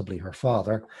possibly her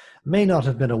father, may not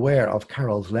have been aware of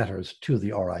Carroll's letters to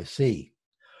the RIC.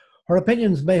 Her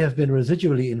opinions may have been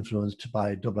residually influenced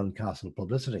by Dublin Castle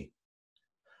publicity.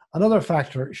 Another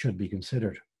factor should be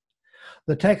considered.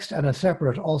 The text and a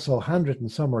separate, also handwritten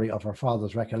summary of her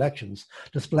father's recollections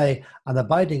display an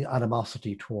abiding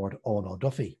animosity toward Owen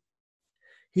O'Duffy.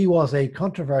 He was a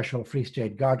controversial Free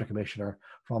State Garda Commissioner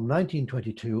from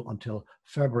 1922 until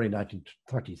February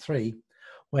 1933,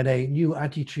 when a new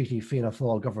anti-treaty Fianna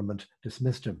Fáil government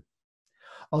dismissed him.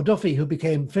 O'Duffy, who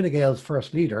became Fine Gael's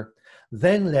first leader,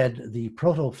 then led the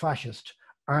proto-fascist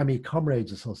Army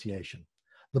Comrades Association,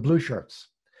 the Blue Shirts,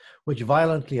 which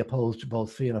violently opposed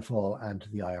both Fianna Fáil and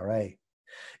the IRA.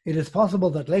 It is possible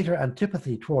that later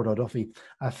antipathy toward O'Duffy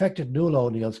affected Nuala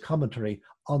O'Neill's commentary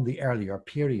on the earlier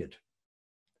period.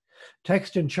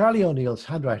 Text in Charlie O'Neill's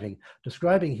handwriting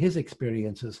describing his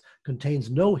experiences contains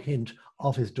no hint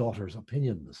of his daughter's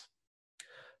opinions.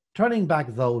 Turning back,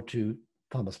 though, to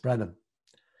Thomas Brennan,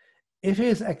 if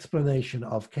his explanation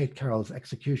of Kate Carroll's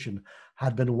execution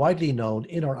had been widely known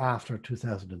in or after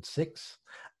 2006,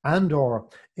 and or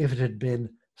if it had been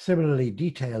similarly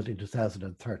detailed in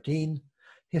 2013,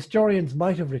 historians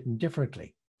might have written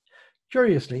differently.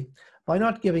 Curiously, by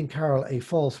not giving Carroll a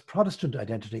false Protestant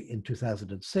identity in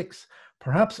 2006,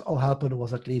 perhaps O'Halpin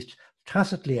was at least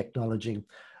tacitly acknowledging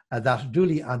that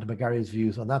Dooley and McGarry's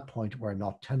views on that point were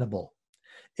not tenable.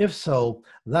 If so,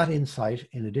 that insight,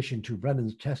 in addition to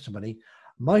Brennan's testimony,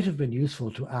 might have been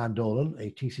useful to Anne Dolan,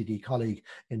 a TCD colleague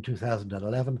in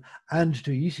 2011, and to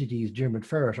UCD's Diarmaid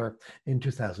Ferriter in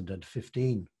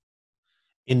 2015.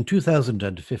 In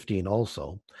 2015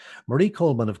 also, Marie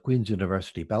Coleman of Queen's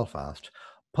University Belfast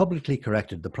publicly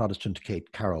corrected the Protestant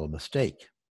Kate Carroll mistake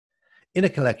in a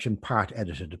collection part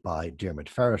edited by Diarmaid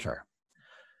Ferriter.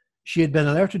 She had been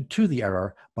alerted to the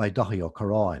error by Dáithí Ó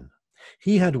Corráin.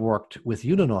 He had worked with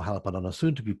Una O'Halpin on a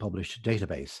soon-to-be-published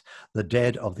database, The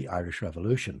Dead of the Irish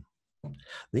Revolution.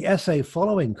 The essay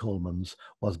following Coleman's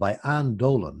was by Anne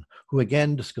Dolan, who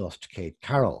again discussed Kate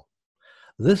Carroll.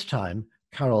 This time,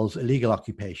 Carroll's illegal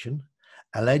occupation,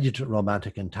 alleged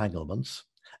romantic entanglements,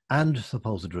 and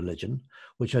supposed religion,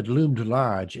 which had loomed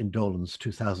large in Dolan's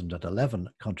 2011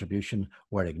 contribution,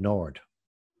 were ignored.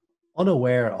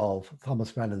 Unaware of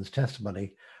Thomas Brennan's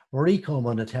testimony, Marie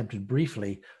Coleman attempted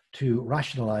briefly to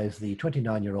rationalise the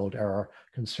 29-year-old error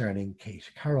concerning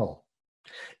Kate Carroll.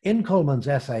 In Coleman's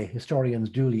essay, historians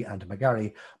Dooley and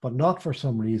McGarry, but not for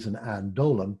some reason Anne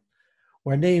Dolan,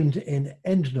 were named in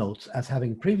endnotes as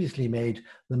having previously made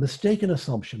the mistaken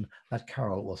assumption that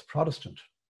Carroll was Protestant.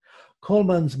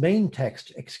 Coleman's main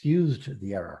text excused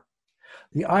the error.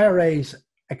 The IRA's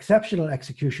exceptional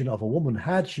execution of a woman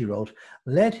had, she wrote,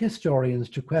 led historians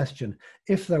to question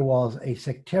if there was a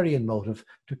sectarian motive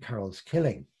to Carroll's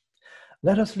killing.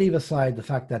 Let us leave aside the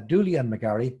fact that Dooley and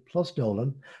McGarry, plus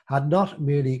Dolan, had not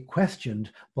merely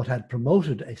questioned but had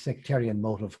promoted a sectarian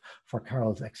motive for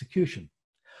Carroll's execution.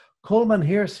 Coleman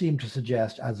here seemed to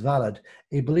suggest as valid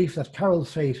a belief that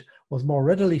Carroll's fate was more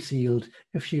readily sealed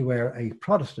if she were a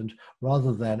Protestant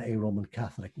rather than a Roman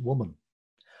Catholic woman.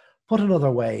 Put another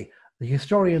way, the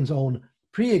historian's own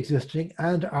pre-existing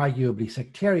and arguably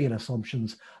sectarian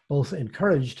assumptions both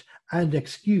encouraged and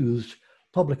excused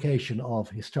publication of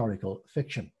historical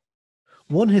fiction.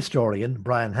 One historian,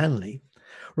 Brian Hanley,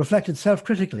 reflected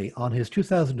self-critically on his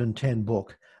 2010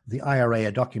 book, The IRA,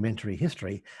 A Documentary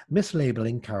History,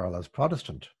 mislabeling Carroll as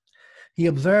Protestant. He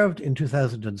observed in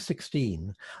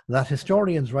 2016 that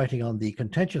historians writing on the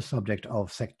contentious subject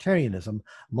of sectarianism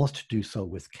must do so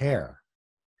with care.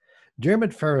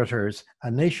 Diarmaid Ferriter's A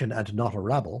Nation and Not a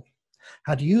Rabble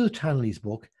had used Hanley's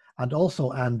book and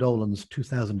also Anne Dolan's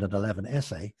 2011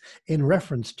 essay in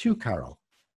reference to Carroll.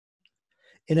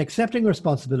 In accepting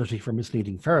responsibility for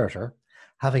misleading Ferriter,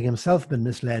 having himself been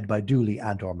misled by Dooley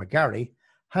and or McGarry,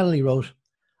 Hanley wrote,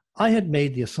 "I had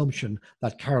made the assumption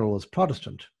that Carroll was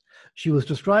Protestant. She was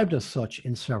described as such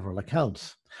in several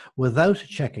accounts, without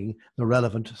checking the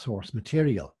relevant source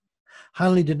material.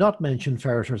 Hanley did not mention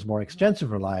Ferriter's more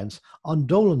extensive reliance on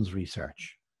Dolan's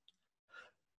research."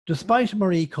 Despite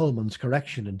Marie Coleman's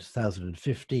correction in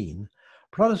 2015,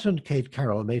 Protestant Kate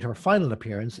Carroll made her final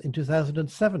appearance in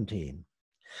 2017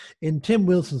 in Tim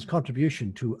Wilson's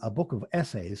contribution to a book of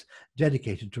essays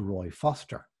dedicated to Roy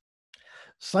Foster.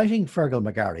 Citing Fergal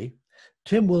McGarry,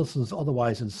 Tim Wilson's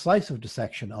otherwise incisive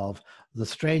dissection of The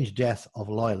Strange Death of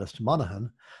Loyalist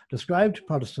Monaghan described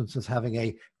Protestants as having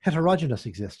a heterogeneous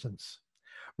existence,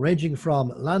 ranging from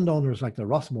landowners like the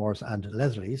Rossmores and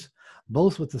Leslies,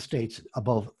 both with estates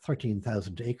above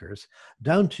 13,000 acres,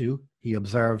 down to, he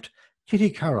observed, Kitty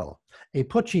Carroll, a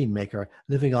poteen maker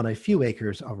living on a few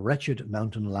acres of wretched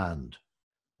mountain land.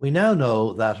 We now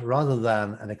know that rather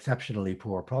than an exceptionally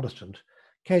poor Protestant,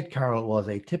 Kate Carroll was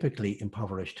a typically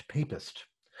impoverished papist,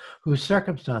 whose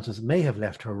circumstances may have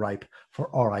left her ripe for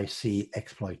RIC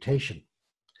exploitation.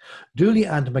 Dooley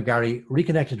and McGarry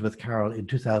reconnected with Carroll in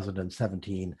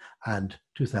 2017 and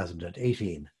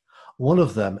 2018. One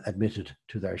of them admitted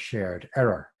to their shared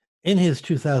error. In his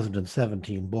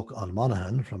 2017 book on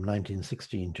Monaghan from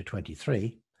 1916 to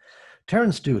 23,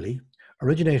 Terence Dooley,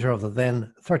 originator of the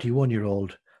then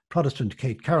 31-year-old Protestant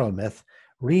Kate Carroll myth,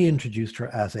 reintroduced her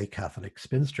as a Catholic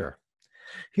spinster.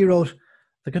 He wrote,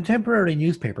 "The contemporary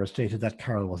newspaper stated that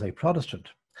Carroll was a Protestant,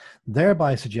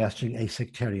 thereby suggesting a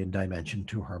sectarian dimension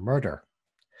to her murder.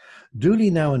 Dooley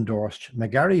now endorsed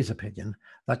McGarry's opinion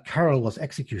that Carroll was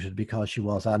executed because she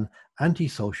was an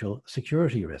antisocial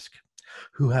security risk,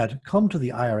 who had come to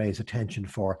the IRA's attention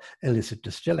for illicit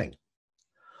distilling.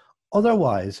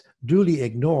 Otherwise, Dooley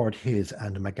ignored his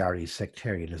and McGarry's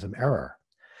sectarianism error,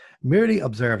 merely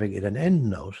observing in an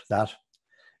endnote that,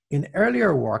 in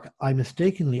earlier work, I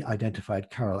mistakenly identified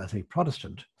Carroll as a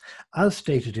Protestant, as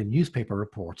stated in newspaper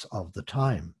reports of the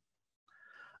time.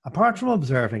 Apart from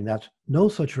observing that no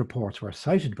such reports were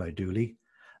cited by Dooley,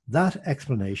 that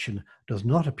explanation does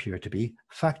not appear to be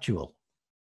factual."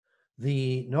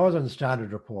 The Northern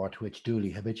Standard report, which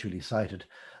Dooley habitually cited,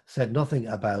 said nothing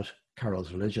about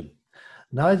Carroll's religion.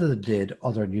 Neither did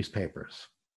other newspapers.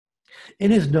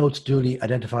 In his notes, Dooley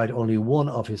identified only one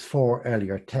of his 4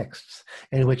 earlier texts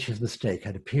in which his mistake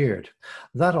had appeared.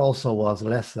 That also was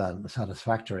less than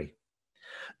satisfactory.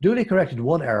 Dooley corrected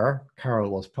one error, Carroll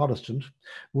was Protestant,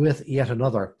 with yet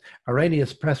another,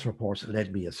 erroneous press reports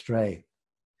led me astray.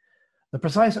 The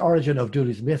precise origin of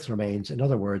Dooley's myth remains, in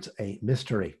other words, a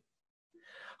mystery.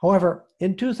 However,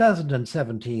 in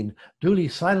 2017, Dooley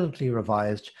silently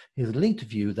revised his linked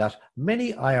view that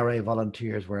many IRA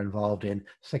volunteers were involved in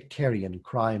sectarian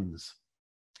crimes.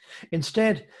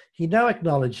 Instead, he now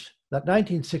acknowledged that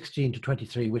 1916 to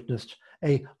 23 witnessed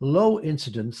a low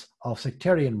incidence of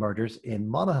sectarian murders in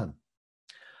Monaghan.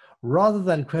 Rather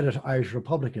than credit Irish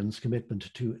Republicans'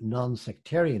 commitment to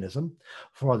non-sectarianism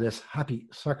for this happy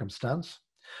circumstance,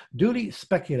 Dooley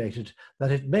speculated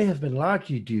that it may have been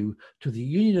largely due to the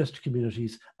Unionist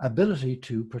community's ability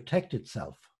to protect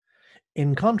itself.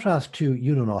 In contrast to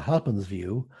Ewan O'Halpin's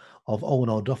view of Owen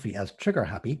O'Duffy as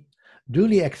trigger-happy,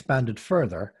 Dooley expanded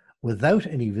further, without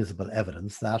any visible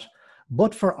evidence, that,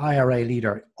 but for IRA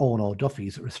leader Owen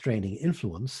O'Duffy's restraining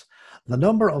influence, the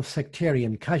number of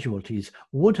sectarian casualties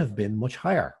would have been much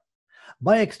higher.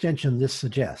 By extension, this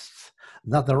suggests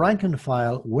that the rank and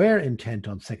file were intent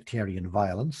on sectarian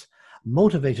violence,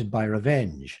 motivated by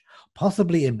revenge,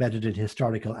 possibly embedded in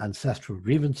historical ancestral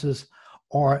grievances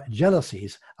or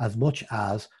jealousies as much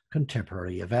as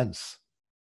contemporary events.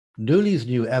 Dooley's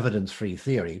new evidence-free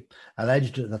theory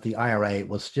alleged that the IRA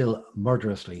was still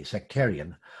murderously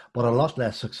sectarian, but a lot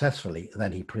less successfully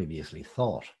than he previously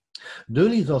thought.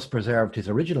 Dooley thus preserved his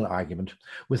original argument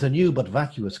with a new but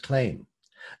vacuous claim,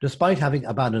 despite having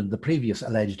abandoned the previous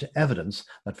alleged evidence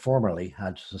that formerly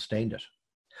had sustained it.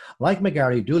 Like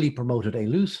McGarry, Dooley promoted a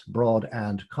loose, broad,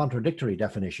 and contradictory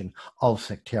definition of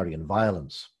sectarian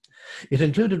violence. It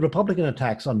included Republican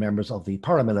attacks on members of the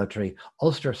paramilitary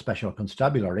Ulster Special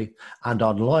Constabulary and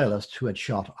on loyalists who had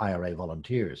shot IRA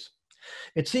volunteers.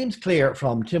 It seems clear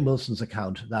from Tim Wilson's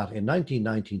account that in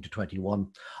 1919 to 21,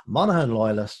 Monaghan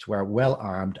loyalists were well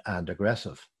armed and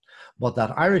aggressive, but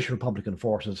that Irish Republican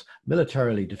forces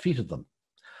militarily defeated them.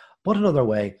 Put another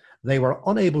way, they were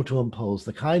unable to impose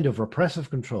the kind of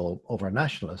repressive control over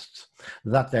nationalists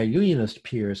that their Unionist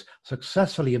peers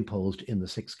successfully imposed in the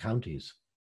 6 counties.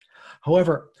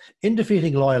 However, in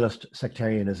defeating loyalist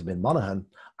sectarianism in Monaghan,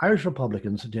 Irish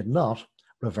Republicans did not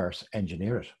reverse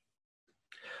engineer it.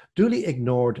 Dooley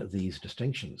ignored these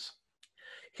distinctions.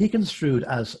 He construed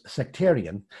as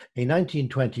sectarian a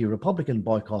 1920 Republican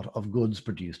boycott of goods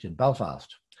produced in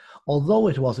Belfast, although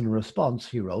it was in response,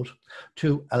 he wrote,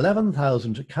 to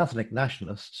 11,000 Catholic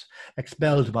nationalists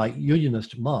expelled by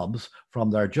Unionist mobs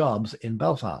from their jobs in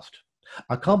Belfast,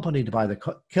 accompanied by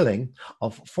the killing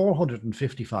of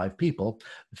 455 people,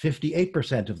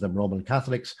 58% of them Roman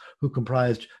Catholics, who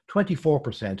comprised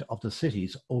 24% of the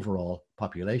city's overall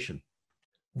population.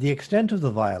 The extent of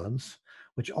the violence,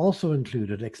 which also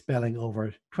included expelling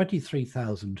over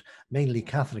 23,000 mainly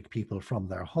Catholic people from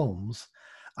their homes,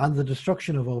 and the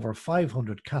destruction of over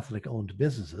 500 Catholic-owned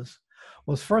businesses,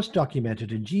 was first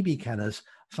documented in G.B. Kenna's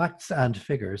Facts and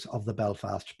Figures of the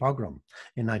Belfast Pogrom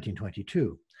in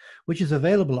 1922, which is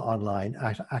available online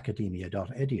at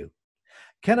academia.edu.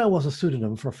 Kenna was a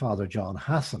pseudonym for Father John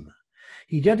Hassan.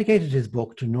 He dedicated his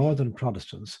book to Northern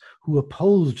Protestants who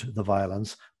opposed the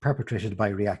violence perpetrated by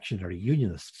reactionary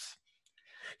Unionists.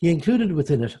 He included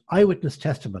within it eyewitness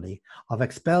testimony of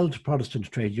expelled Protestant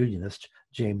trade unionist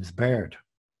James Baird.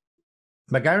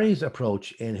 McGarry's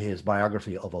approach in his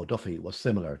biography of O'Duffy was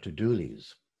similar to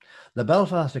Dooley's. The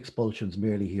Belfast expulsions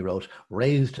merely, he wrote,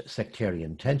 raised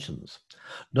sectarian tensions.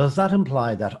 Does that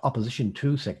imply that opposition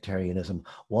to sectarianism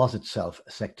was itself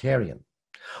sectarian?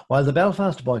 While the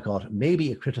Belfast boycott may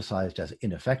be criticised as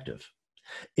ineffective,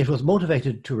 it was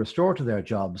motivated to restore to their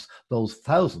jobs those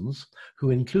thousands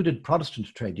who included Protestant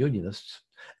trade unionists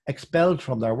expelled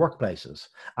from their workplaces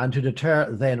and to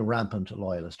deter then rampant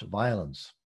loyalist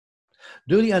violence.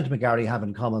 Dooley and McGarry have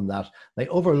in common that they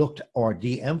overlooked or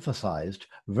de-emphasised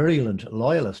virulent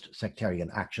loyalist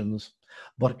sectarian actions,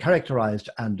 but characterised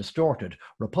and distorted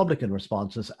Republican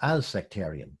responses as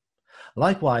sectarian.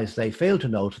 Likewise, they failed to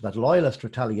note that loyalist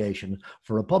retaliation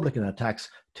for Republican attacks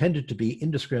tended to be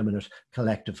indiscriminate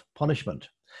collective punishment,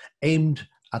 aimed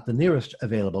at the nearest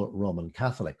available Roman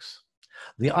Catholics.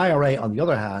 The IRA, on the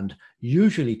other hand,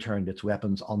 usually turned its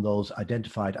weapons on those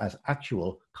identified as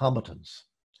actual combatants.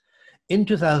 In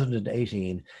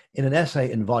 2018, in an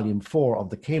essay in Volume 4 of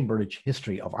the Cambridge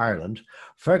History of Ireland,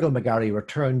 Fergal McGarry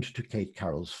returned to Kate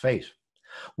Carroll's fate,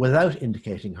 without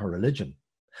indicating her religion.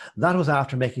 That was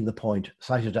after making the point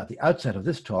cited at the outset of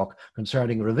this talk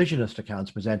concerning revisionist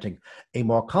accounts presenting a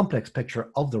more complex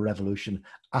picture of the revolution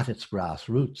at its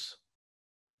grassroots.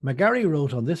 McGarry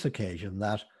wrote on this occasion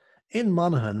that in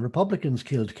Monaghan, Republicans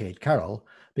killed Kate Carroll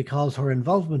because her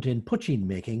involvement in poutine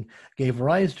making gave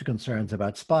rise to concerns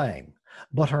about spying,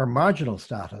 but her marginal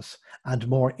status and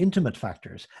more intimate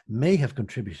factors may have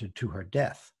contributed to her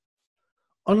death.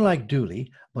 Unlike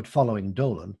Dooley, but following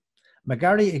Dolan,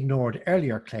 McGarry ignored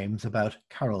earlier claims about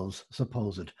Carroll's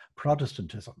supposed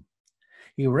Protestantism.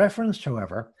 He referenced,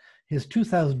 however, his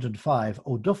 2005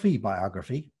 O'Duffy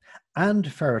biography and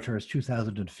Ferreter's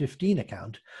 2015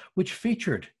 account, which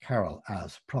featured Carroll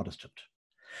as Protestant.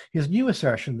 His new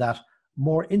assertion that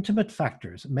more intimate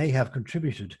factors may have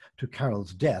contributed to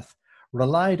Carroll's death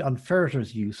relied on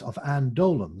Ferreter's use of Anne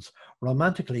Dolan's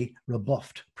romantically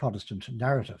rebuffed Protestant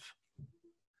narrative.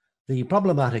 The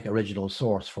problematic original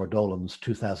source for Dolan's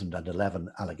 2011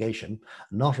 allegation,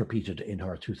 not repeated in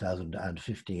her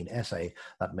 2015 essay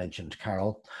that mentioned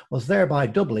Carroll, was thereby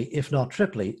doubly, if not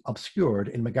triply, obscured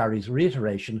in McGarry's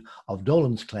reiteration of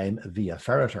Dolan's claim via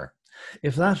Ferreter.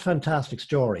 If that fantastic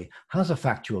story has a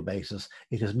factual basis,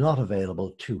 it is not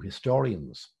available to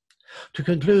historians. To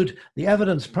conclude, the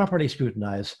evidence properly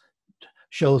scrutinized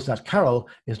shows that Carroll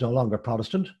is no longer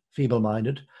Protestant,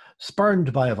 feeble-minded,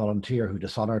 spurned by a volunteer who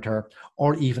dishonoured her,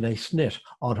 or even a snit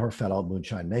on her fellow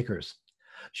moonshine makers.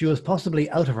 She was possibly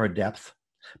out of her depth,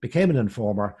 became an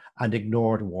informer, and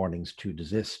ignored warnings to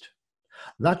desist.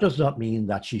 That does not mean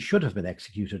that she should have been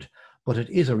executed, but it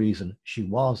is a reason she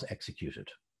was executed.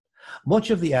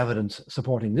 Much of the evidence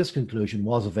supporting this conclusion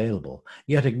was available,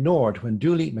 yet ignored when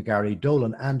Dooley, McGarry,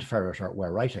 Dolan and Ferreter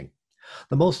were writing.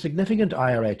 The most significant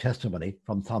IRA testimony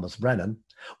from Thomas Brennan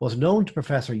was known to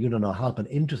Professor Eunan O'Halpin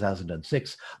in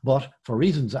 2006, but, for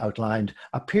reasons outlined,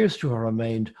 appears to have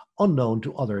remained unknown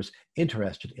to others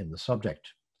interested in the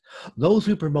subject. Those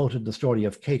who promoted the story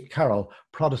of Kate Carroll,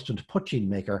 Protestant poutine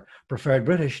maker, preferred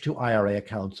British to IRA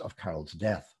accounts of Carroll's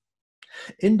death.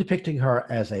 In depicting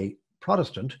her as a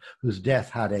Protestant whose death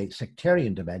had a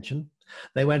sectarian dimension,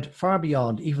 they went far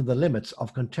beyond even the limits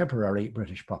of contemporary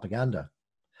British propaganda.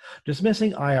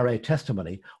 Dismissing IRA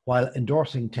testimony while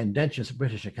endorsing tendentious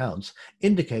British accounts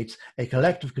indicates a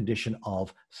collective condition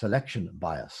of selection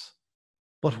bias.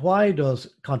 But why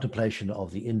does contemplation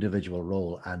of the individual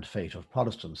role and fate of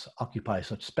Protestants occupy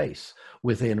such space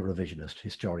within revisionist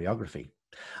historiography,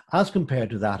 as compared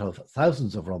to that of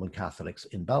thousands of Roman Catholics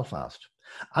in Belfast,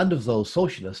 and of those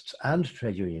socialists and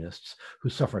trade unionists who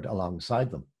suffered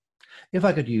alongside them? If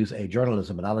I could use a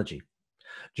journalism analogy,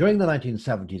 during the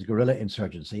 1970s guerrilla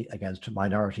insurgency against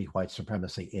minority white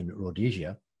supremacy in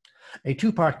Rhodesia, a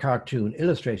two-part cartoon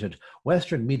illustrated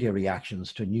Western media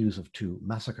reactions to news of two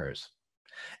massacres.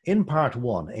 In part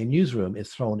one, a newsroom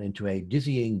is thrown into a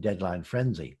dizzying deadline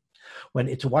frenzy when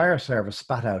its wire service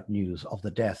spat out news of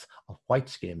the death of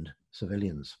white-skinned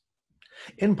civilians.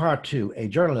 In part two, a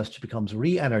journalist becomes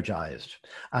re-energized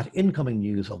at incoming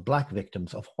news of black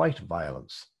victims of white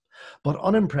violence. But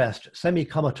unimpressed,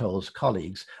 semi-comatose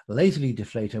colleagues lazily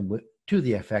deflate him to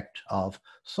the effect of,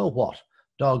 "So what?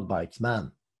 Dog bites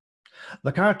man."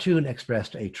 The cartoon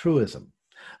expressed a truism,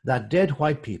 that dead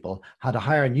white people had a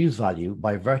higher news value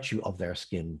by virtue of their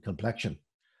skin complexion.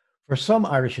 For some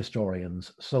Irish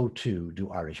historians, so too do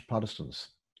Irish Protestants.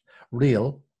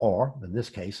 Real, or, in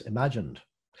this case, imagined.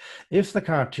 If the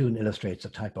cartoon illustrates a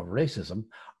type of racism,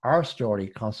 our story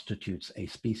constitutes a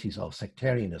species of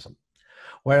sectarianism.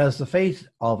 Whereas the fate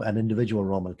of an individual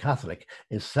Roman Catholic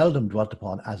is seldom dwelt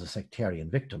upon as a sectarian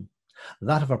victim,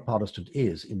 that of a Protestant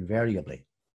is invariably.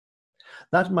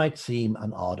 That might seem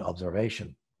an odd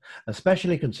observation,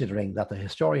 especially considering that the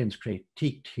historians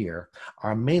critiqued here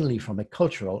are mainly from a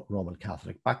cultural Roman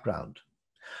Catholic background.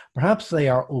 Perhaps they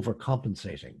are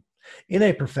overcompensating in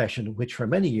a profession which for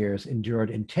many years endured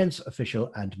intense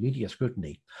official and media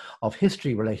scrutiny of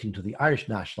history relating to the Irish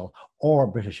national or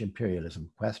British imperialism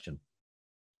question.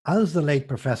 As the late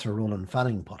Professor Ronan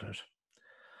Fanning put it,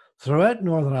 throughout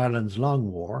Northern Ireland's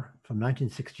long war from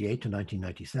 1968 to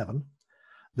 1997,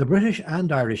 the British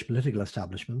and Irish political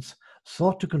establishments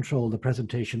sought to control the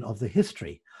presentation of the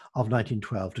history of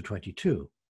 1912 to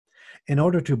 22 in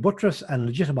order to buttress and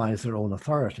legitimize their own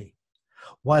authority,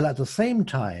 while at the same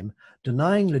time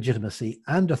denying legitimacy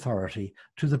and authority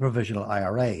to the Provisional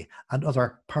IRA and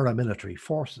other paramilitary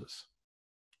forces.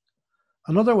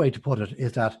 Another way to put it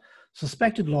is that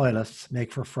suspected loyalists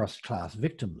make for first-class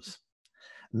victims.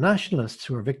 Nationalists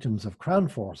who are victims of Crown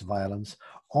Force violence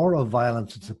or of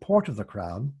violence in support of the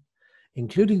Crown,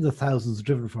 including the thousands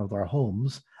driven from their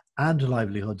homes and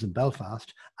livelihoods in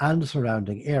Belfast and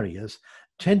surrounding areas,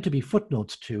 tend to be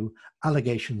footnotes to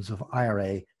allegations of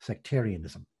IRA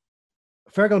sectarianism.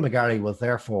 Fergal McGarry was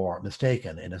therefore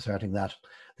mistaken in asserting that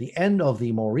the end of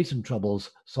the more recent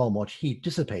troubles saw much heat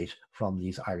dissipate from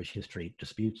these Irish history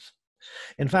disputes.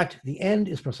 In fact, the end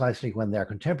is precisely when their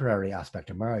contemporary aspect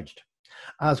emerged,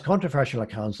 as controversial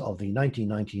accounts of the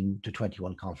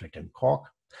 1919-21 conflict in Cork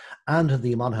and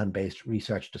the Monaghan-based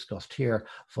research discussed here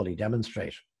fully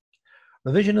demonstrate.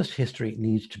 Revisionist history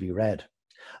needs to be read,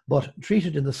 but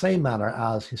treated in the same manner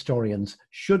as historians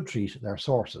should treat their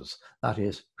sources, that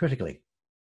is, critically.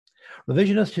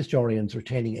 Revisionist historians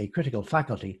retaining a critical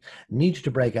faculty need to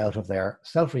break out of their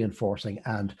self-reinforcing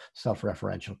and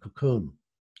self-referential cocoon.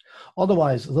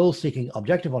 Otherwise, those seeking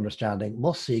objective understanding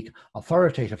must seek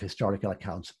authoritative historical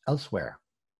accounts elsewhere.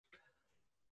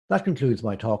 That concludes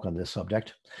my talk on this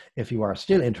subject. If you are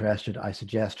still interested, I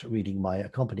suggest reading my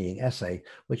accompanying essay,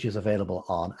 which is available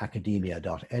on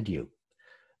academia.edu.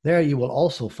 There you will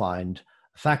also find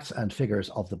facts and figures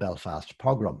of the Belfast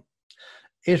pogrom.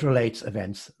 It relates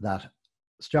events that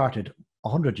started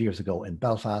 100 years ago in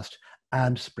Belfast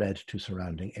and spread to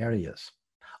surrounding areas.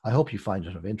 I hope you find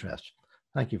it of interest.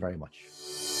 Thank you very much.